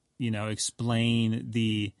 explain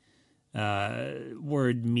the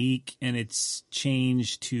word meek and it's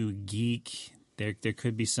changed to geek. There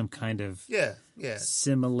could be some kind of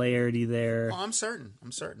similarity there. Oh, I'm certain.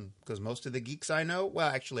 Because most of the geeks I know, well,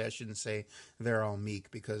 actually, I shouldn't say they're all meek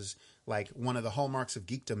because, like, one of the hallmarks of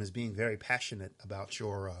geekdom is being very passionate about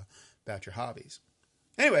your hobbies.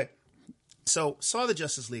 Anyway, so saw the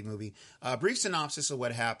Justice League movie. Brief synopsis of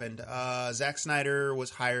what happened. Zack Snyder was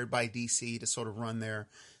hired by DC to sort of run their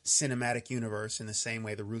cinematic universe in the same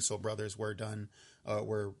way the Russo brothers were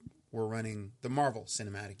running the Marvel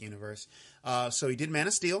Cinematic Universe. So he did Man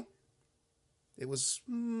of Steel. It was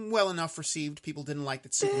well enough received. People didn't like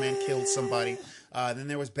that Superman killed somebody. Then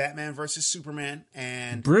there was Batman versus Superman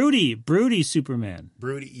and broody Superman.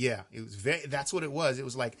 Broody, yeah. It was that's what it was. It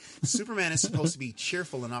was like Superman is supposed to be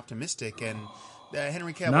cheerful and optimistic, and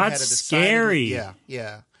Henry Cavill not had a scary.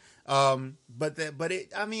 Yeah. But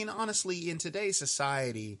honestly, in today's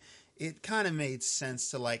society, it kind of made sense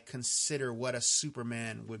to like consider what a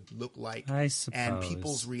Superman would look like, I suppose, and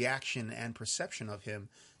people's reaction and perception of him.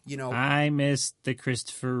 You know, I missed the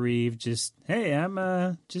Christopher Reeve. Just hey,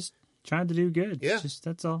 I'm just trying to do good. Yeah, just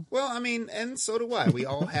that's all. Well, I mean, and so do I. We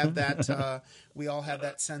all have that. We all have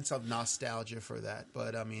that sense of nostalgia for that.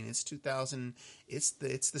 But I mean, it's 2000. It's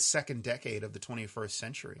the second decade of the 21st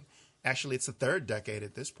century. Actually, it's the third decade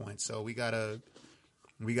at this point. So we gotta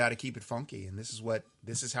keep it funky. And this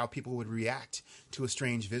is how people would react to a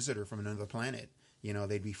strange visitor from another planet. You know,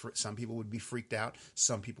 some people would be freaked out.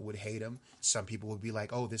 Some people would hate him. Some people would be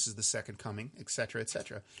like, "Oh, this is the second coming," etc.,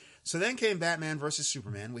 etc. So then came Batman versus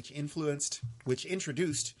Superman, which introduced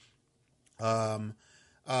Batman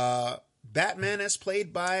as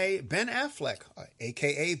played by Ben Affleck,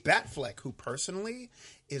 aka Batfleck, who personally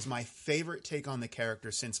is my favorite take on the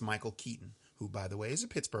character since Michael Keaton, who, by the way, is a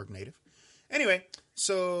Pittsburgh native. Anyway,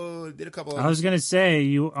 so did a couple of... I was going to say,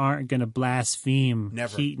 you aren't going to blaspheme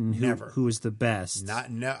never, Keaton, never. who is the best.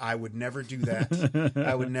 I would never do that.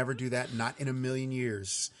 I would never do that, not in a million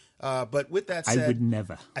years. But with that said... I would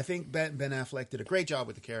never. I think Ben Affleck did a great job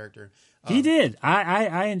with the character. He did.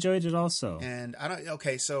 I enjoyed it also. And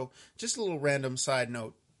okay, so just a little random side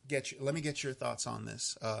note. Let me get your thoughts on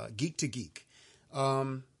this. Geek to Geek.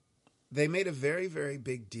 They made a very, very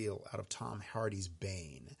big deal out of Tom Hardy's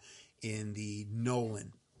Bane in the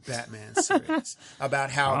Nolan Batman series about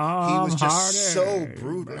how he was just so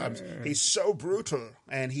brutal. He's so brutal,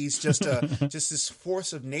 and he's just just this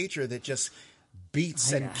force of nature that just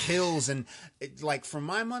beats and kills. And like, for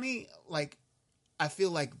my money, like, I feel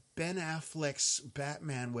like Ben Affleck's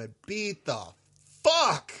Batman would beat the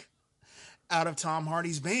fuck out of Tom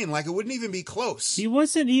Hardy's Bane. Like, it wouldn't even be close. He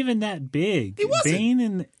wasn't even that big. He wasn't.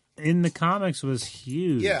 Bane in the comics was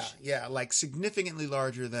huge. Yeah, like significantly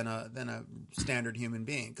larger than a standard human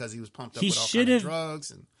being, because he was pumped up with all kinds of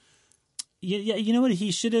drugs and... Yeah, you know what? He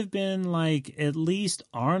should have been like at least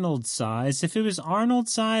Arnold size. If it was Arnold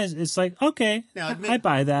size, it's like, okay, I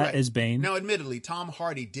buy that right. as Bane. Now, admittedly, Tom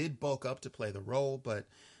Hardy did bulk up to play the role, but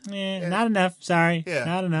not enough. Sorry,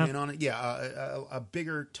 not enough. A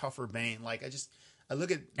bigger, tougher Bane. Like,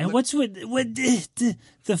 what's with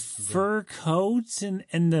the fur coats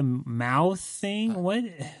and the mouth thing?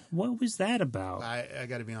 What was that about? I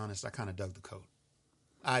got to be honest. I kind of dug the coat.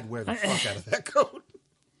 I'd wear the fuck out of that coat.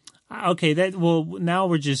 Okay, now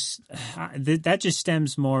we're just that just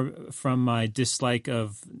stems more from my dislike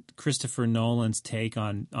of Christopher Nolan's take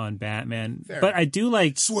on Batman. Fair. But I do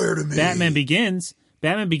like Swear to me. Batman Begins.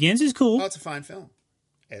 Batman Begins is cool. Oh, it's a fine film.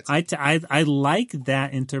 I like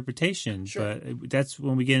that interpretation, sure. But that's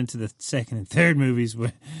when we get into the second and third movies,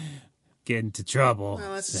 we get into trouble.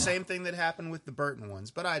 Well, that's the same thing that happened with the Burton ones,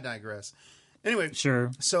 but I digress. Anyway,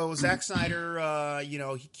 sure. So Zack Snyder,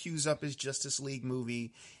 he queues up his Justice League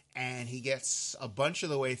movie, and he gets a bunch of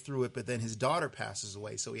the way through it, but then his daughter passes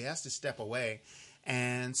away, so he has to step away.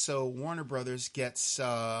 And so Warner Brothers gets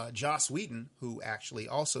Joss Whedon, who actually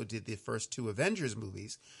also did the first two Avengers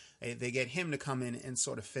movies. They get him to come in and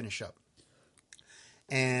sort of finish up.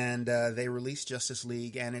 And they release Justice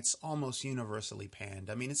League, and it's almost universally panned.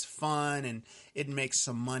 I mean, it's fun, and it makes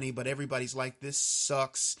some money, but everybody's like, this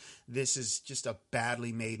sucks. This is just a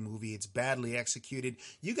badly made movie. It's badly executed.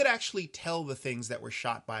 You could actually tell the things that were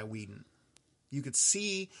shot by Whedon. You could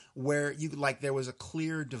see where there was a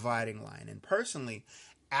clear dividing line. And personally,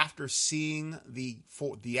 after seeing the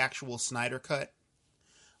actual Snyder Cut,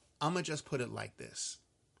 I'm going to just put it like this.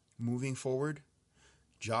 Moving forward,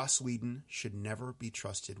 Joss Whedon should never be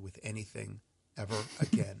trusted with anything ever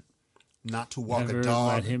again. Not to walk never a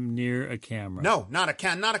dog. Let him near a camera. No, not a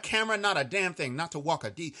camera, not a damn thing. Not to walk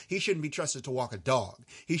he shouldn't be trusted to walk a dog.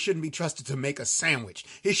 He shouldn't be trusted to make a sandwich.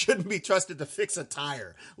 He shouldn't be trusted to fix a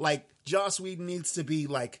tire. Like, Joss Whedon needs to be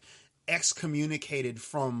like excommunicated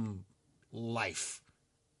from life.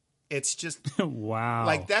 It's just wow.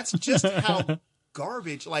 Like, that's just how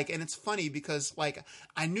garbage. Like, and it's funny because like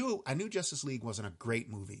I knew Justice League wasn't a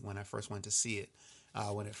great movie when I first went to see it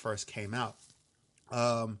when it first came out.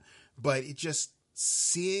 But it just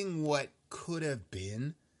seeing what could have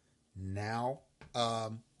been now,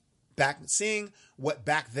 seeing what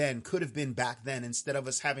back then could have been back then, instead of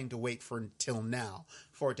us having to wait for until now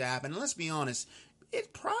for it to happen. And let's be honest,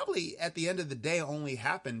 it probably at the end of the day only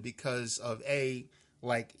happened because of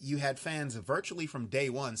like, you had fans virtually from day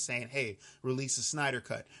one saying, hey, release a Snyder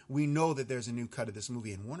Cut. We know that there's a new cut of this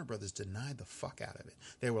movie. And Warner Brothers denied the fuck out of it.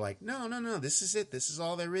 They were like, no, this is it. This is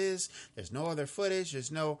all there is. There's no other footage.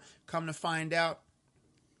 Come to find out,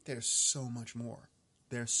 there's so much more.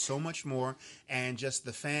 There's so much more. And just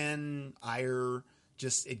the fan ire,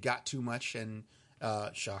 it got too much. And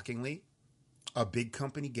shockingly, a big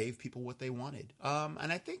company gave people what they wanted.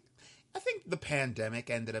 And I think the pandemic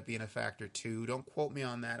ended up being a factor too. Don't quote me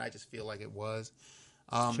on that. I just feel like it was.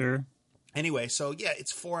 Sure. Anyway, so yeah,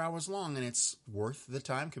 it's 4 hours long and it's worth the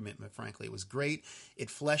time commitment. Frankly, it was great. It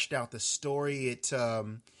fleshed out the story.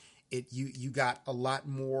 You got a lot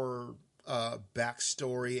more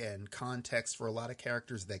backstory and context for a lot of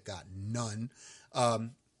characters that got none.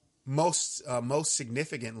 Most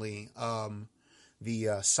significantly, the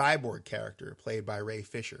cyborg character played by Ray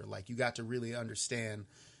Fisher. Like, you got to really understand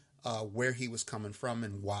where he was coming from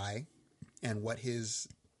and why, and what his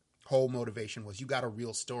whole motivation was. You got a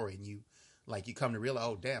real story, and you come to realize,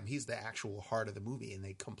 oh damn, he's the actual heart of the movie. And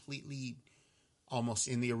they completely, almost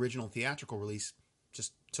in the original theatrical release,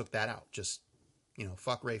 just took that out. Just,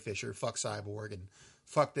 fuck Ray Fisher, fuck Cyborg, and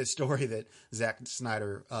fuck this story that Zack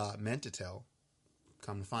Snyder meant to tell.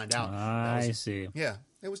 Come to find out, I see. Yeah,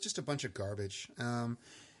 it was just a bunch of garbage.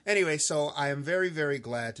 Anyway, so I am very, very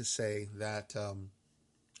glad to say that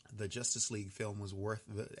the Justice League film was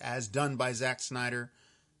as done by Zack Snyder,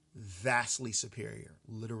 vastly superior,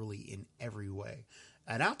 literally in every way.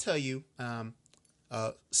 And I'll tell you,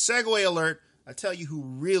 segue alert, I'll tell you who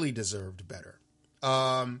really deserved better.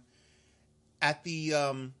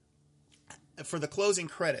 For the closing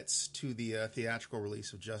credits to the theatrical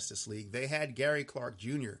release of Justice League, they had Gary Clark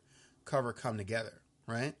Jr. cover Come Together,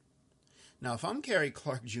 right? Now, if I'm Gary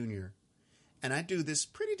Clark Jr. and I do this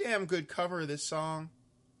pretty damn good cover of this song,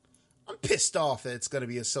 I'm pissed off that it's going to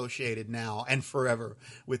be associated now and forever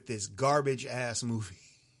with this garbage-ass movie.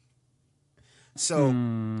 So,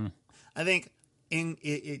 I think...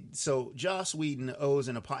 So Joss Whedon owes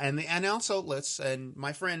an apology, and also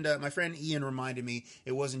my friend Ian reminded me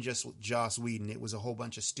it wasn't just Joss Whedon, it was a whole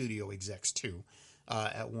bunch of studio execs too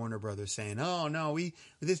at Warner Brothers saying, oh no,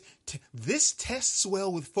 this tests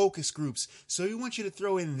well with focus groups, so we want you to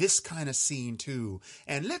throw in this kind of scene too,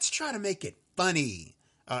 and let's try to make it funny.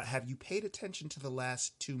 Have you paid attention to the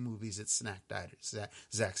last two movies that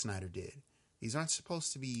Zack Snyder did? These aren't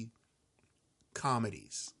supposed to be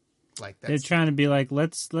comedies. Like, they're trying to be like,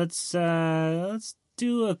 let's do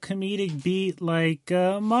a comedic beat like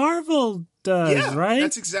Marvel does, right?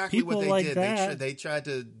 That's exactly People what they like did. That. They tried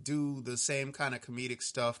to do the same kind of comedic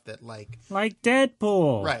stuff that like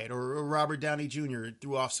Deadpool, right? Or Robert Downey Jr.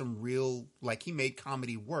 threw off some real, like, he made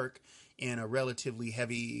comedy work in a relatively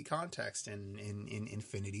heavy context in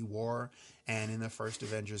Infinity War and in the first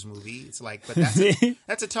Avengers movie. It's like, but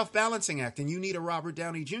that's a tough balancing act, and you need a Robert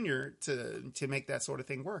Downey Jr. to make that sort of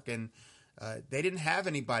thing work. And they didn't have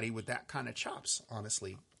anybody with that kind of chops,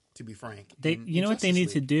 honestly, to be frank. You know what they need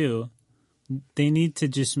to do? They need to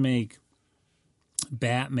just make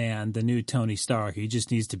Batman the new Tony Stark. He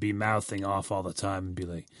just needs to be mouthing off all the time and be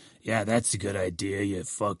like, yeah, that's a good idea, you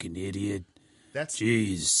fucking idiot.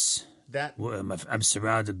 Jeez. I'm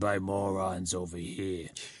surrounded by morons over here.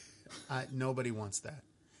 Nobody wants that.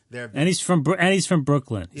 And he's from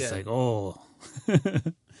Brooklyn. Yeah. It's like,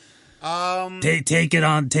 take it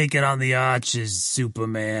on the arches,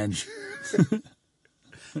 Superman.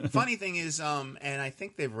 Funny thing is, and I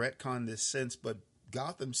think they've retconned this since, but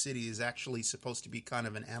Gotham City is actually supposed to be kind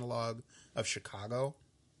of an analog of Chicago.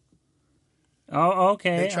 Oh,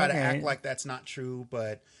 okay. They try to act like that's not true,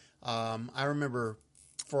 but I remember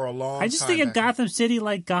for a long time. I just think of Gotham City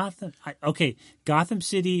like Gotham. Gotham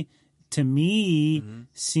City to me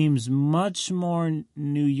seems much more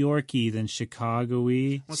New Yorky than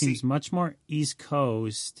Chicago-y. Seems much more East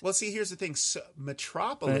Coast. Well, see, here's the thing.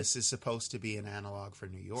 Metropolis is supposed to be an analog for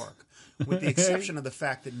New York, with the exception of the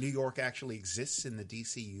fact that New York actually exists in the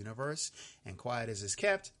DC universe, and quiet as is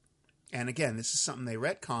kept. And again, this is something they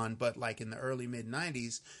retcon, but like in the early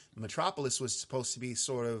mid-90s, Metropolis was supposed to be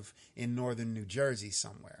sort of in northern New Jersey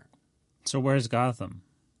somewhere. So where's Gotham?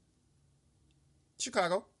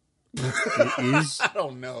 Chicago. I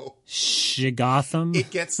don't know. Gotham?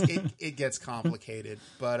 It gets complicated,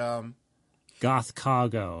 but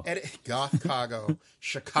Gothcago. Gothcago.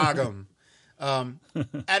 Chicago.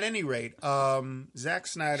 At any rate, Zack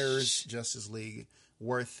Snyder's Justice League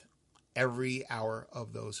worth every hour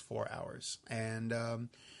of those 4 hours. And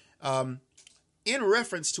in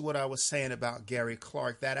reference to what I was saying about Gary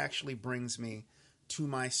Clark, that actually brings me to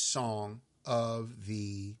my song of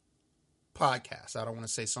the podcast. I don't want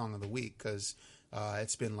to say song of the week because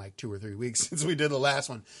it's been like 2 or 3 weeks since we did the last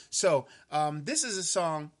one. So this is a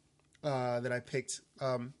song that I picked.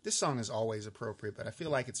 This song is always appropriate, but I feel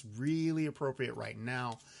like it's really appropriate right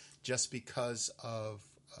now just because of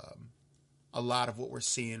a lot of what we're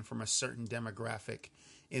seeing from a certain demographic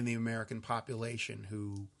in the American population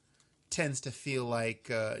who tends to feel like,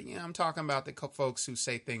 I'm talking about the folks who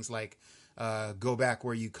say things like, go back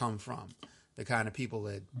where you come from. the kind of people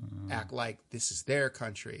that act like this is their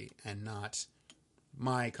country and not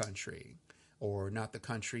my country, or not the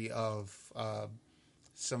country of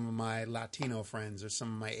some of my Latino friends or some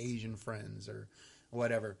of my Asian friends or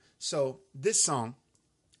whatever. So this song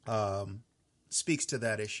speaks to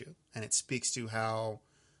that issue, and it speaks to how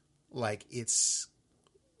like it's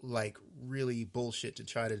like really bullshit to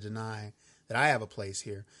try to deny that I have a place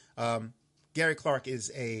here. Gary Clark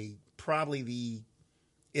is probably the,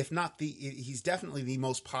 if not the, he's definitely the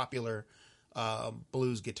most popular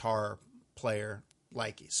blues guitar player,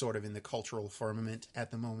 like sort of in the cultural firmament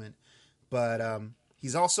at the moment. But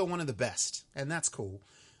he's also one of the best, and that's cool.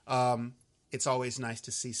 It's always nice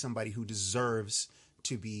to see somebody who deserves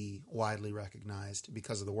to be widely recognized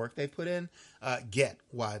because of the work they put in, get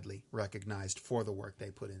widely recognized for the work they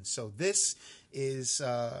put in. So this is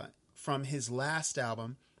from his last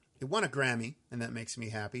album. It won a Grammy, and that makes me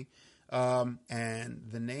happy. And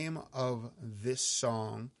the name of this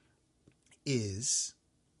song is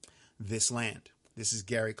This Land. This is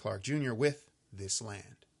Gary Clark Jr. with This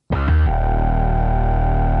Land.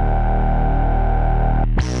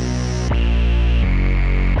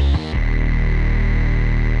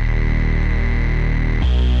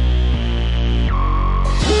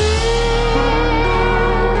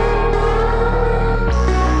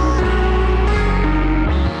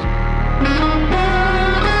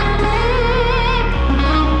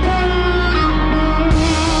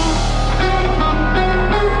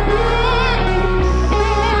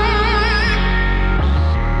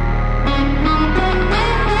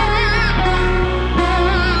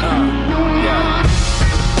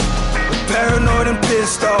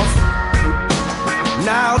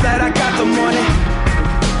 Now that I got the money,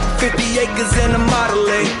 50 acres and a Model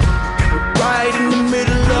A, right in the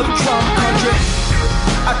middle of Trump country.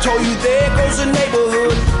 I told you there goes a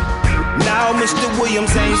neighborhood. Now Mr.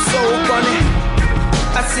 Williams ain't so funny.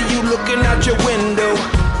 I see you looking out your window.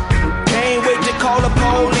 Can't wait to call the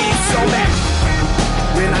police on that.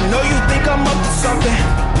 When I know you think I'm up to something,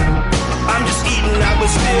 I'm just eating, I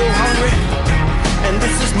was still hungry. And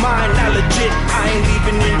this is mine, not legit. I ain't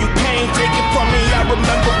leaving and you can't take it from me. I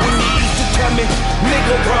remember when you used to tell me,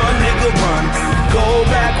 nigga run, go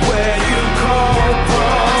back where you come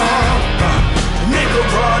from. Nigga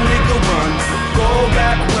run, go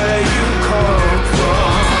back where you come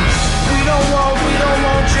from. We don't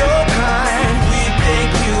want your kind. We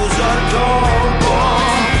think you's a dumb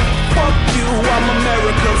bomb. Fuck you, I'm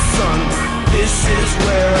America's son. This is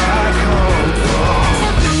where I come from.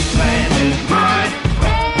 This land is mine.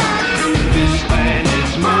 This land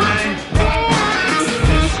is mine.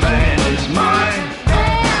 This land is mine.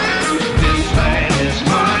 This land is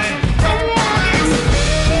mine.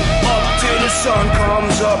 Up till the sun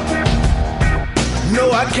comes up.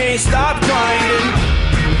 No, I can't stop grinding.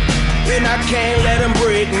 And I can't let them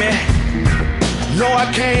break me. No, I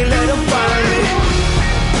can't let them find me.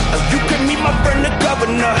 You can meet my friend the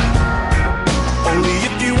governor, only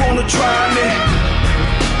if you wanna try me.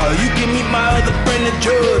 Or you can meet my other friend the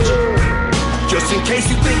judge, just in case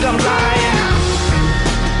you think I'm lying.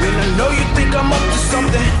 When I know you think I'm up to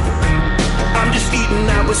something, I'm just eating,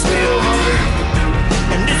 I was still hungry.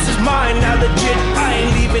 And this is mine, now legit, I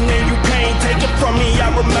ain't leaving and you can't take it from me. I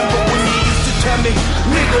remember when you used to tell me,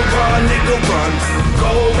 nigga run,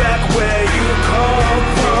 go back where you come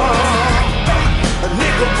from.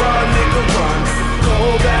 Nigga run,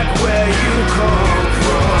 go back where you come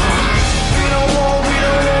from. We don't want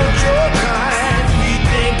your kind. We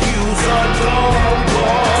think you's a dumb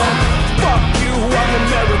bomb. Fuck you, I'm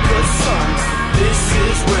America's son. This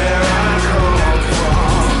is where I come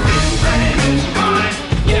from. This land is mine,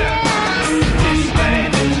 yeah. This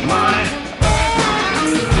land is mine.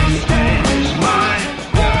 This land is mine,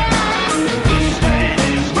 yeah. This land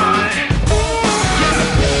is mine, yeah.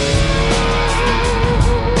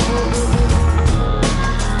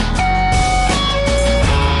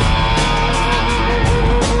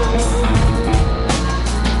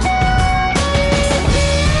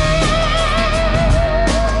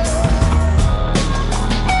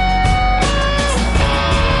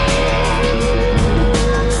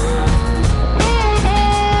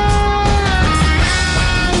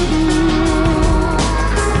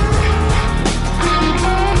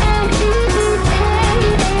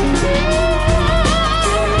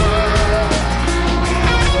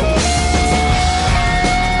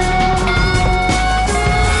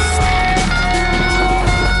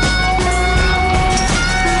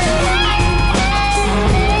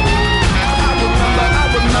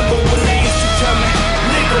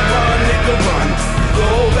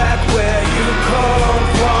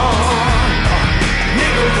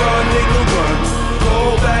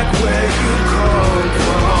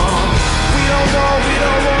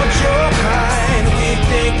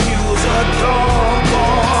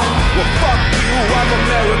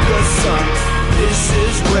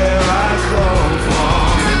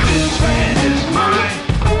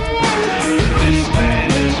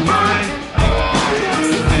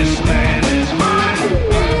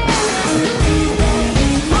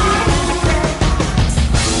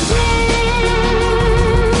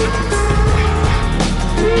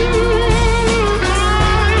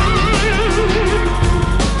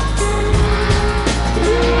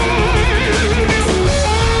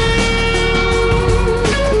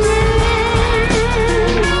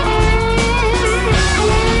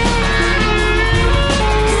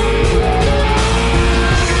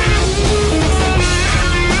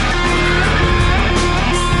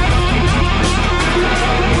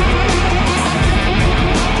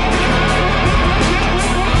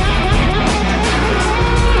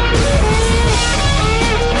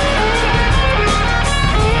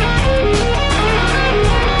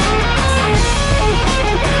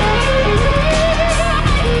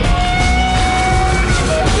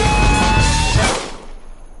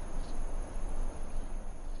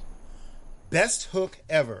 Best hook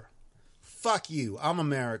ever. Fuck you. I'm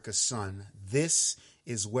America's son. This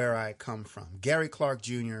is where I come from. Gary Clark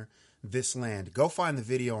Jr., This Land. Go find the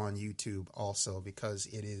video on YouTube also because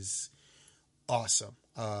it is awesome.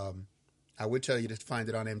 I would tell you to find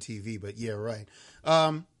it on MTV, but yeah, right.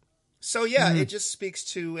 So yeah, it just speaks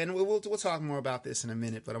to, and we'll talk more about this in a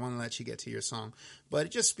minute, but I want to let you get to your song. But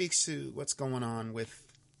it just speaks to what's going on with,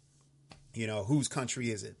 you know, whose country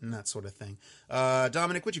is it and that sort of thing.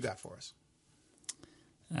 Dominic, what you got for us?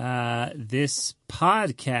 This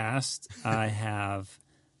podcast, I have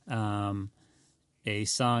a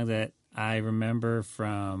song that I remember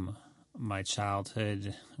from my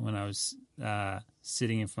childhood when I was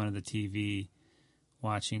sitting in front of the TV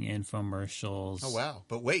watching infomercials. Oh, wow.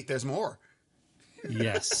 But wait, there's more.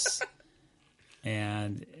 Yes.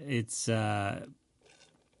 And it's the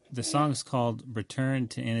song's called Return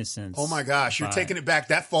to Innocence. Oh, my gosh. You're taking it back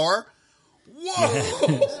that far?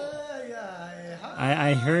 Whoa!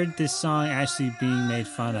 I heard this song actually being made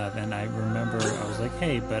fun of, and I remember I was like,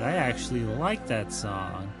 hey, but I actually like that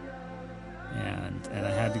song. And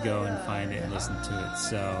I had to go and find it and listen to it.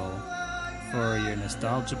 So for your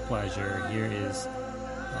nostalgia pleasure, here is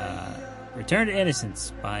Return to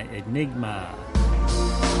Innocence by Enigma.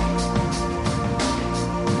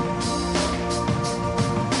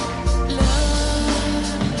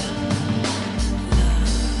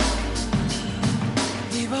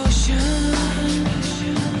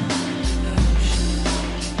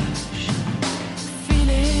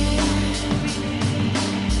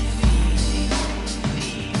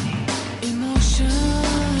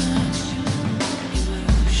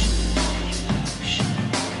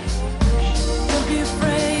 Don't be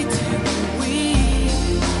afraid to be weak.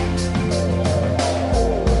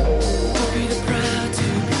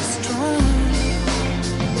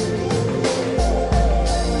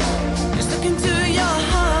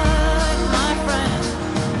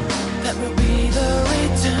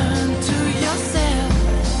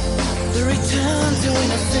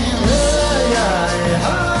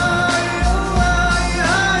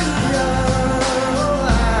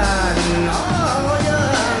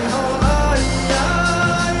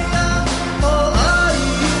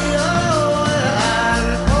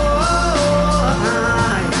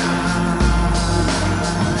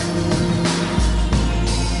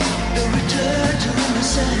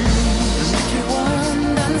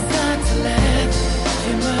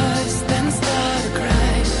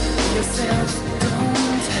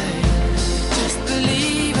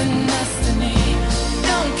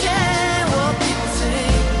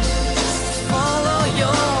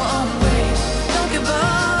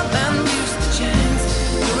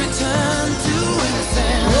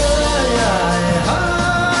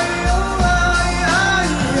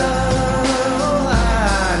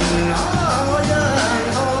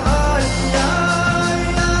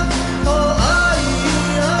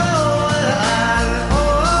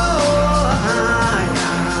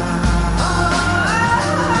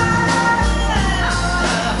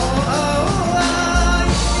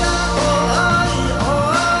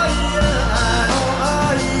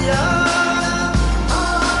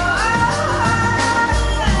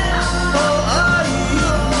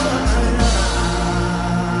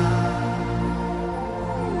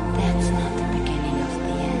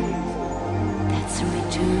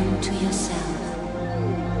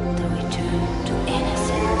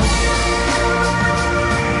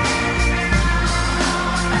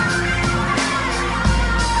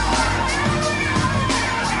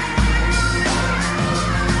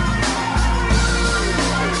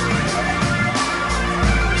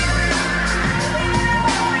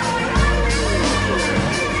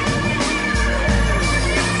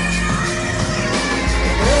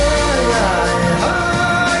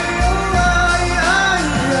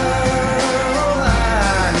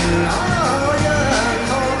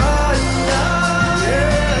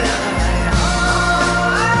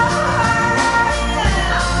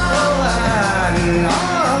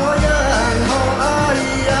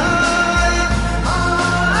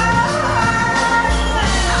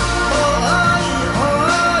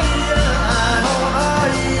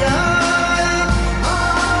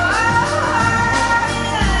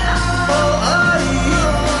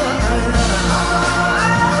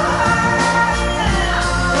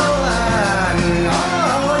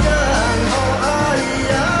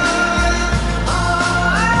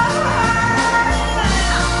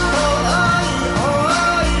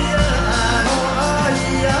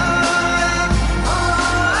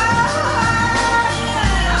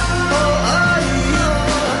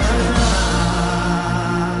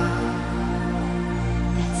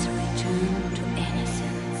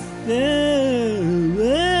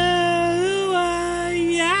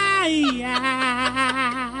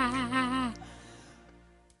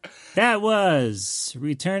 That was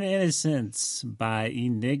Return to Innocence by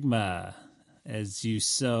Enigma, as you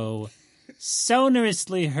so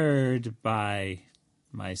sonorously heard by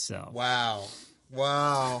myself.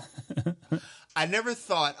 Wow. I never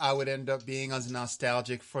thought I would end up being as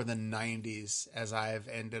nostalgic for the 90s as I've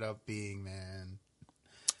ended up being, man.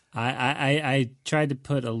 I tried to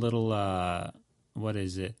put a little, what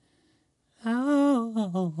is it?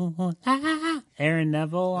 Oh, Aaron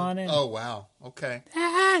Neville on it. Oh, wow. Okay.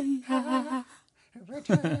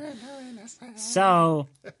 So,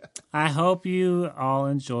 I hope you all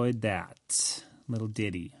enjoyed that little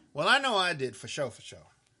ditty. Well, I know I did, for sure.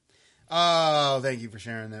 Oh, thank you for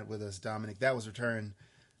sharing that with us, Dominic. That was Return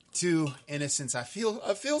to Innocence. I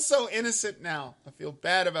feel so innocent now. I feel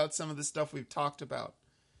bad about some of the stuff we've talked about.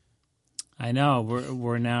 I know.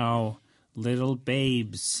 We're now little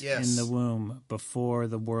babes Yes. in the womb before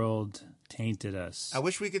the world tainted us. I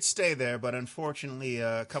wish we could stay there, but unfortunately,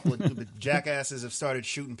 a couple of jackasses have started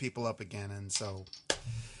shooting people up again, and so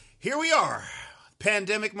here we are.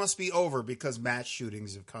 Pandemic must be over because mass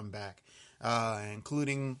shootings have come back,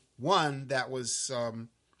 including one that was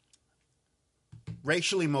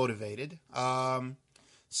racially motivated.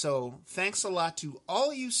 So thanks a lot to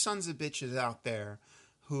all you sons of bitches out there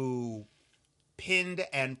who pinned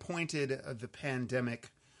and pointed the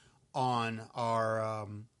pandemic on our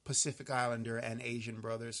Pacific Islander and Asian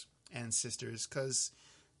brothers and sisters, because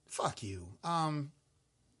fuck you.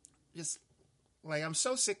 Just like, I'm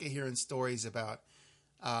so sick of hearing stories about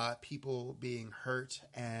people being hurt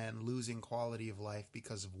and losing quality of life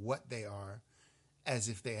because of what they are, as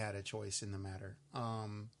if they had a choice in the matter.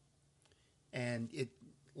 And it,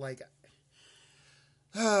 like,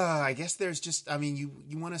 I guess there's just, I mean,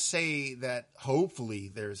 you want to say that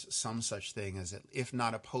hopefully there's some such thing as, if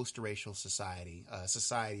not a post-racial society, a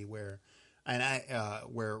society where,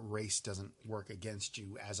 where race doesn't work against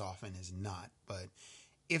you as often as not. But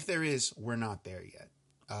if there is, we're not there yet.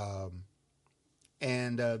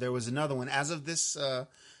 And there was another one as of the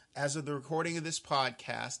recording of this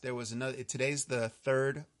podcast. There was another. Today's the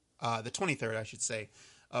 23rd, I should say,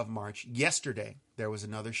 of March. Yesterday there was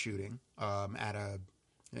another shooting at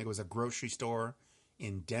I think it was a grocery store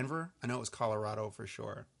in Denver. I know it was Colorado for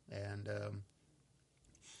sure. And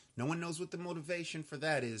no one knows what the motivation for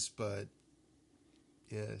that is, but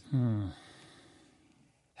yeah.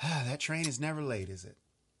 That train is never late, is it?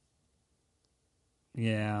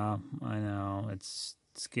 Yeah, I know. It's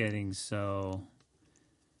getting so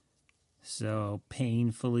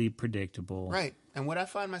painfully predictable. Right. And what I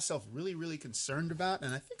find myself really, really concerned about,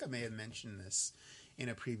 and I think I may have mentioned this in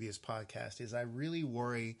a previous podcast, is I really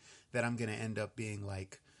worry that I'm going to end up being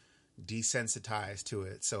like desensitized to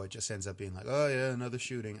it. So it just ends up being like, oh yeah, another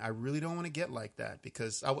shooting. I really don't want to get like that,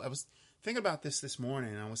 because I was thinking about this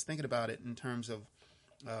morning, and I was thinking about it in terms of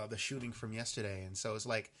the shooting from yesterday. And so it's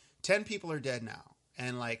like 10 people are dead now.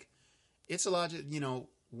 And like, it's a lot of,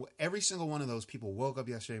 every single one of those people woke up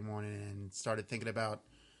yesterday morning and started thinking about,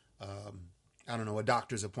 I don't know, a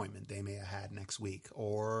doctor's appointment they may have had next week,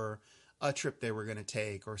 or a trip they were going to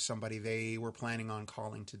take, or somebody they were planning on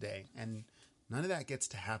calling today. And none of that gets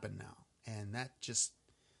to happen now. And that just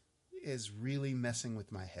is really messing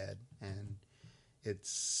with my head. And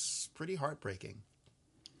it's pretty heartbreaking.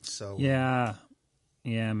 So yeah,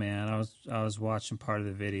 man. I was watching part of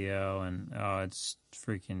the video, and it's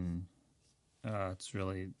freaking. It's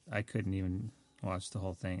really, I couldn't even watch the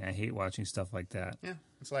whole thing. I hate watching stuff like that. Yeah,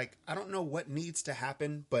 it's like, I don't know what needs to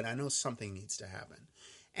happen, but I know something needs to happen.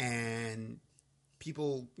 And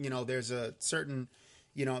people, there's a certain,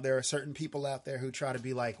 there are certain people out there who try to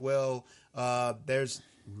be like, well, there's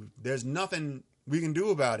nothing we can do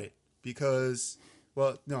about it because,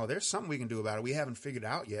 well, no, there's something we can do about it. We haven't figured it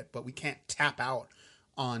out yet, but we can't tap out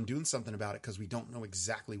on doing something about it because we don't know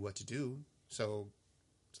exactly what to do. So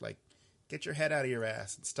it's like, get your head out of your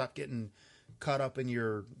ass and stop getting caught up in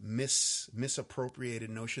your misappropriated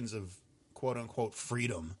notions of quote unquote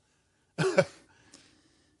freedom.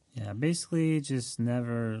 Yeah, basically just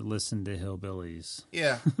never listen to hillbillies.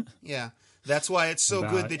 Yeah. That's why it's so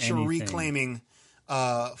good that you're reclaiming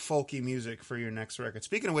folky music for your next record.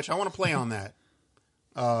 Speaking of which, I want to play on that.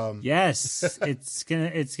 Yes, it's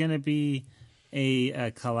gonna be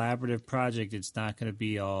a collaborative project. It's not gonna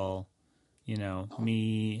be all,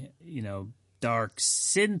 me, dark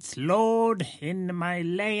synth lord in my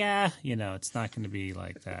lair. It's not gonna be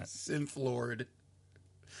like that. Synth lord.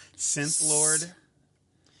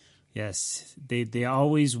 Yes, they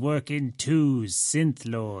always work in twos, synth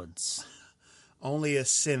lords. Only a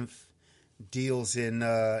synth deals in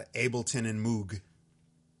Ableton and Moog.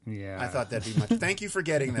 Yeah. I thought that'd be much. Thank you for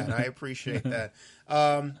getting that. I appreciate that.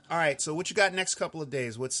 All right. So what you got next couple of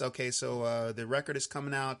days? So the record is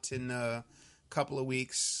coming out in a couple of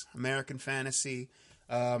weeks. American Fantasy.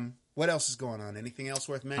 What else is going on? Anything else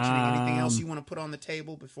worth mentioning? Anything else you want to put on the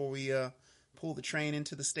table before we pull the train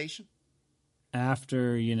into the station?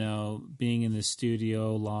 After, being in the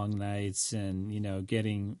studio long nights and,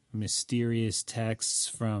 getting mysterious texts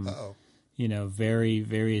from, very,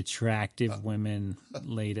 very attractive women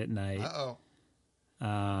late at night.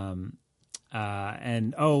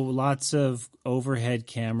 Lots of overhead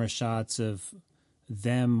camera shots of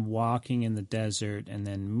them walking in the desert and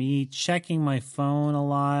then me checking my phone a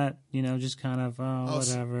lot, just kind of,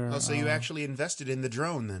 whatever. So you actually invested in the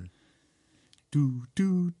drone then? Do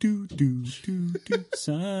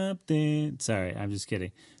something. Sorry, I'm just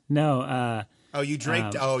kidding. No. You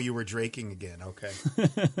draked. You were draking again. Okay.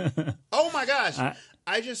 Oh my gosh!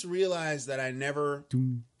 I just realized that I never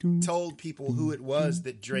told people who it was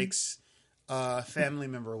that Drake's family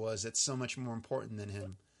member was. That's so much more important than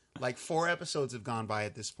him. Like 4 episodes have gone by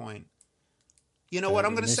at this point. You know what?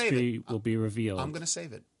 I'm going to save it. Mystery will be revealed. I'm going to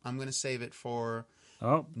save it. I'm going to save it for.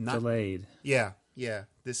 Delayed. Yeah.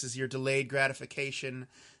 This is your delayed gratification.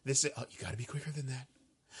 You got to be quicker than that.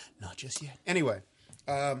 Not just yet. Anyway.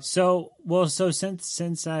 So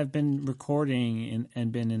since I've been recording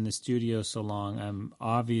and been in the studio so long, I'm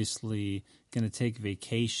obviously going to take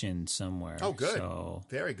vacation somewhere. Oh, good. So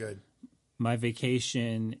very good. My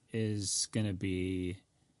vacation is going to be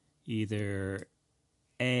either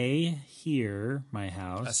here, my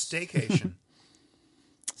house, a staycation,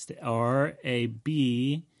 or a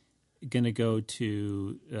B, going to go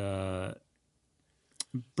to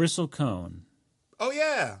Bristlecone. Oh,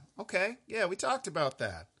 yeah. Okay. Yeah, we talked about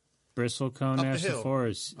that. Bristlecone National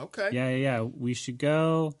Forest. Okay. Yeah. We should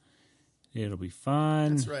go. It'll be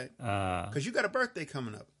fun. That's right. Because you got a birthday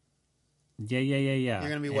coming up. Yeah. You're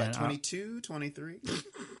going to be, what, 22, 23?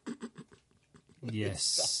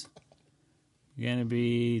 Yes. You're going to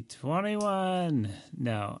be 21.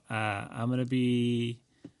 No, I'm going to be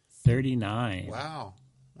 39. Wow.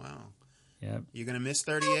 Yep. You're going to miss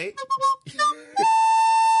 38?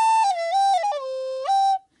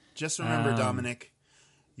 Just remember, Dominic,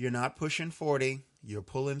 you're not pushing 40. You're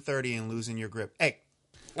pulling 30 and losing your grip. Hey,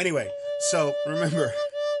 anyway, so remember.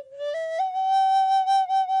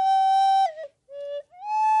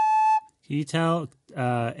 Can you tell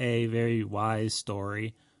a very wise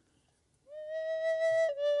story?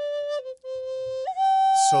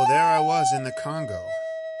 So there I was in the Congo,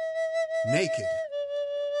 naked,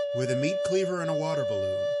 with a meat cleaver and a water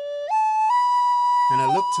balloon. And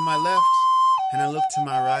I looked to my left, and I looked to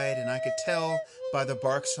my right, and I could tell by the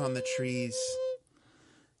barks on the trees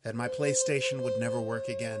that my PlayStation would never work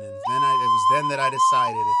again. And it was then that I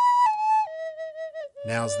decided,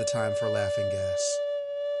 now's the time for laughing gas.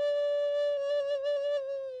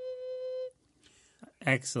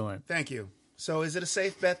 Excellent. Thank you. So is it a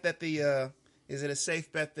safe bet that the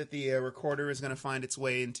recorder is going to find its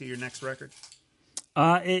way into your next record?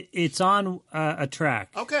 It's on a track.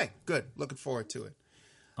 Okay, good. Looking forward to it.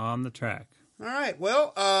 On the track. All right.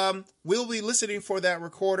 Well, we'll be listening for that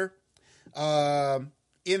recorder.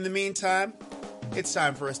 In the meantime, it's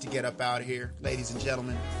time for us to get up out of here, ladies and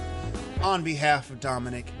gentlemen. On behalf of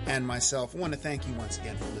Dominic and myself, I want to thank you once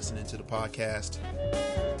again for listening to the podcast.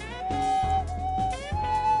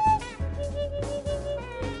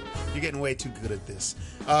 You're getting way too good at this.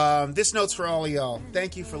 This note's for all of y'all.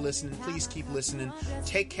 Thank you for listening. Please keep listening.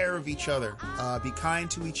 Take care of each other. Be kind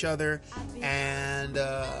to each other. And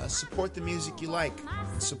support the music you like.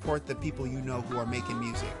 Support the people you know who are making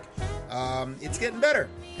music. It's getting better.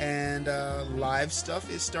 And live stuff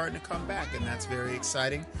is starting to come back. And that's very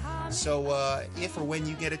exciting. So if or when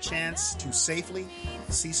you get a chance to safely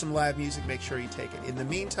see some live music, make sure you take it. In the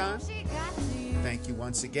meantime, thank you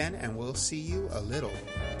once again. And we'll see you a little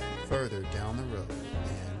further down the road,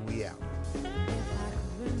 and we out. If I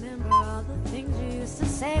could remember all the things you used to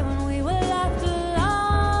say when we were left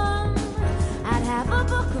alone, I'd have a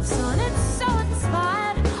book of sonnets so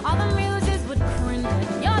inspired, all the muses would cringe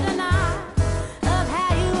at your denial of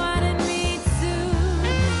how you wanted me to.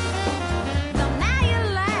 Though now you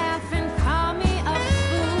laugh and call me a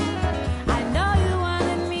fool, I know you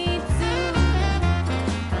wanted me to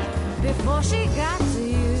before she got to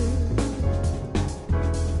you.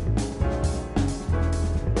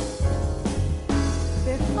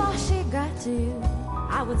 To you,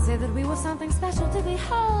 I would say that we were something special to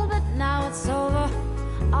behold, but now it's over,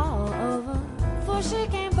 all over. For she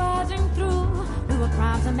came barging through. We were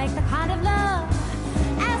primed to make the kind of love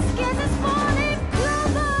as kisses for.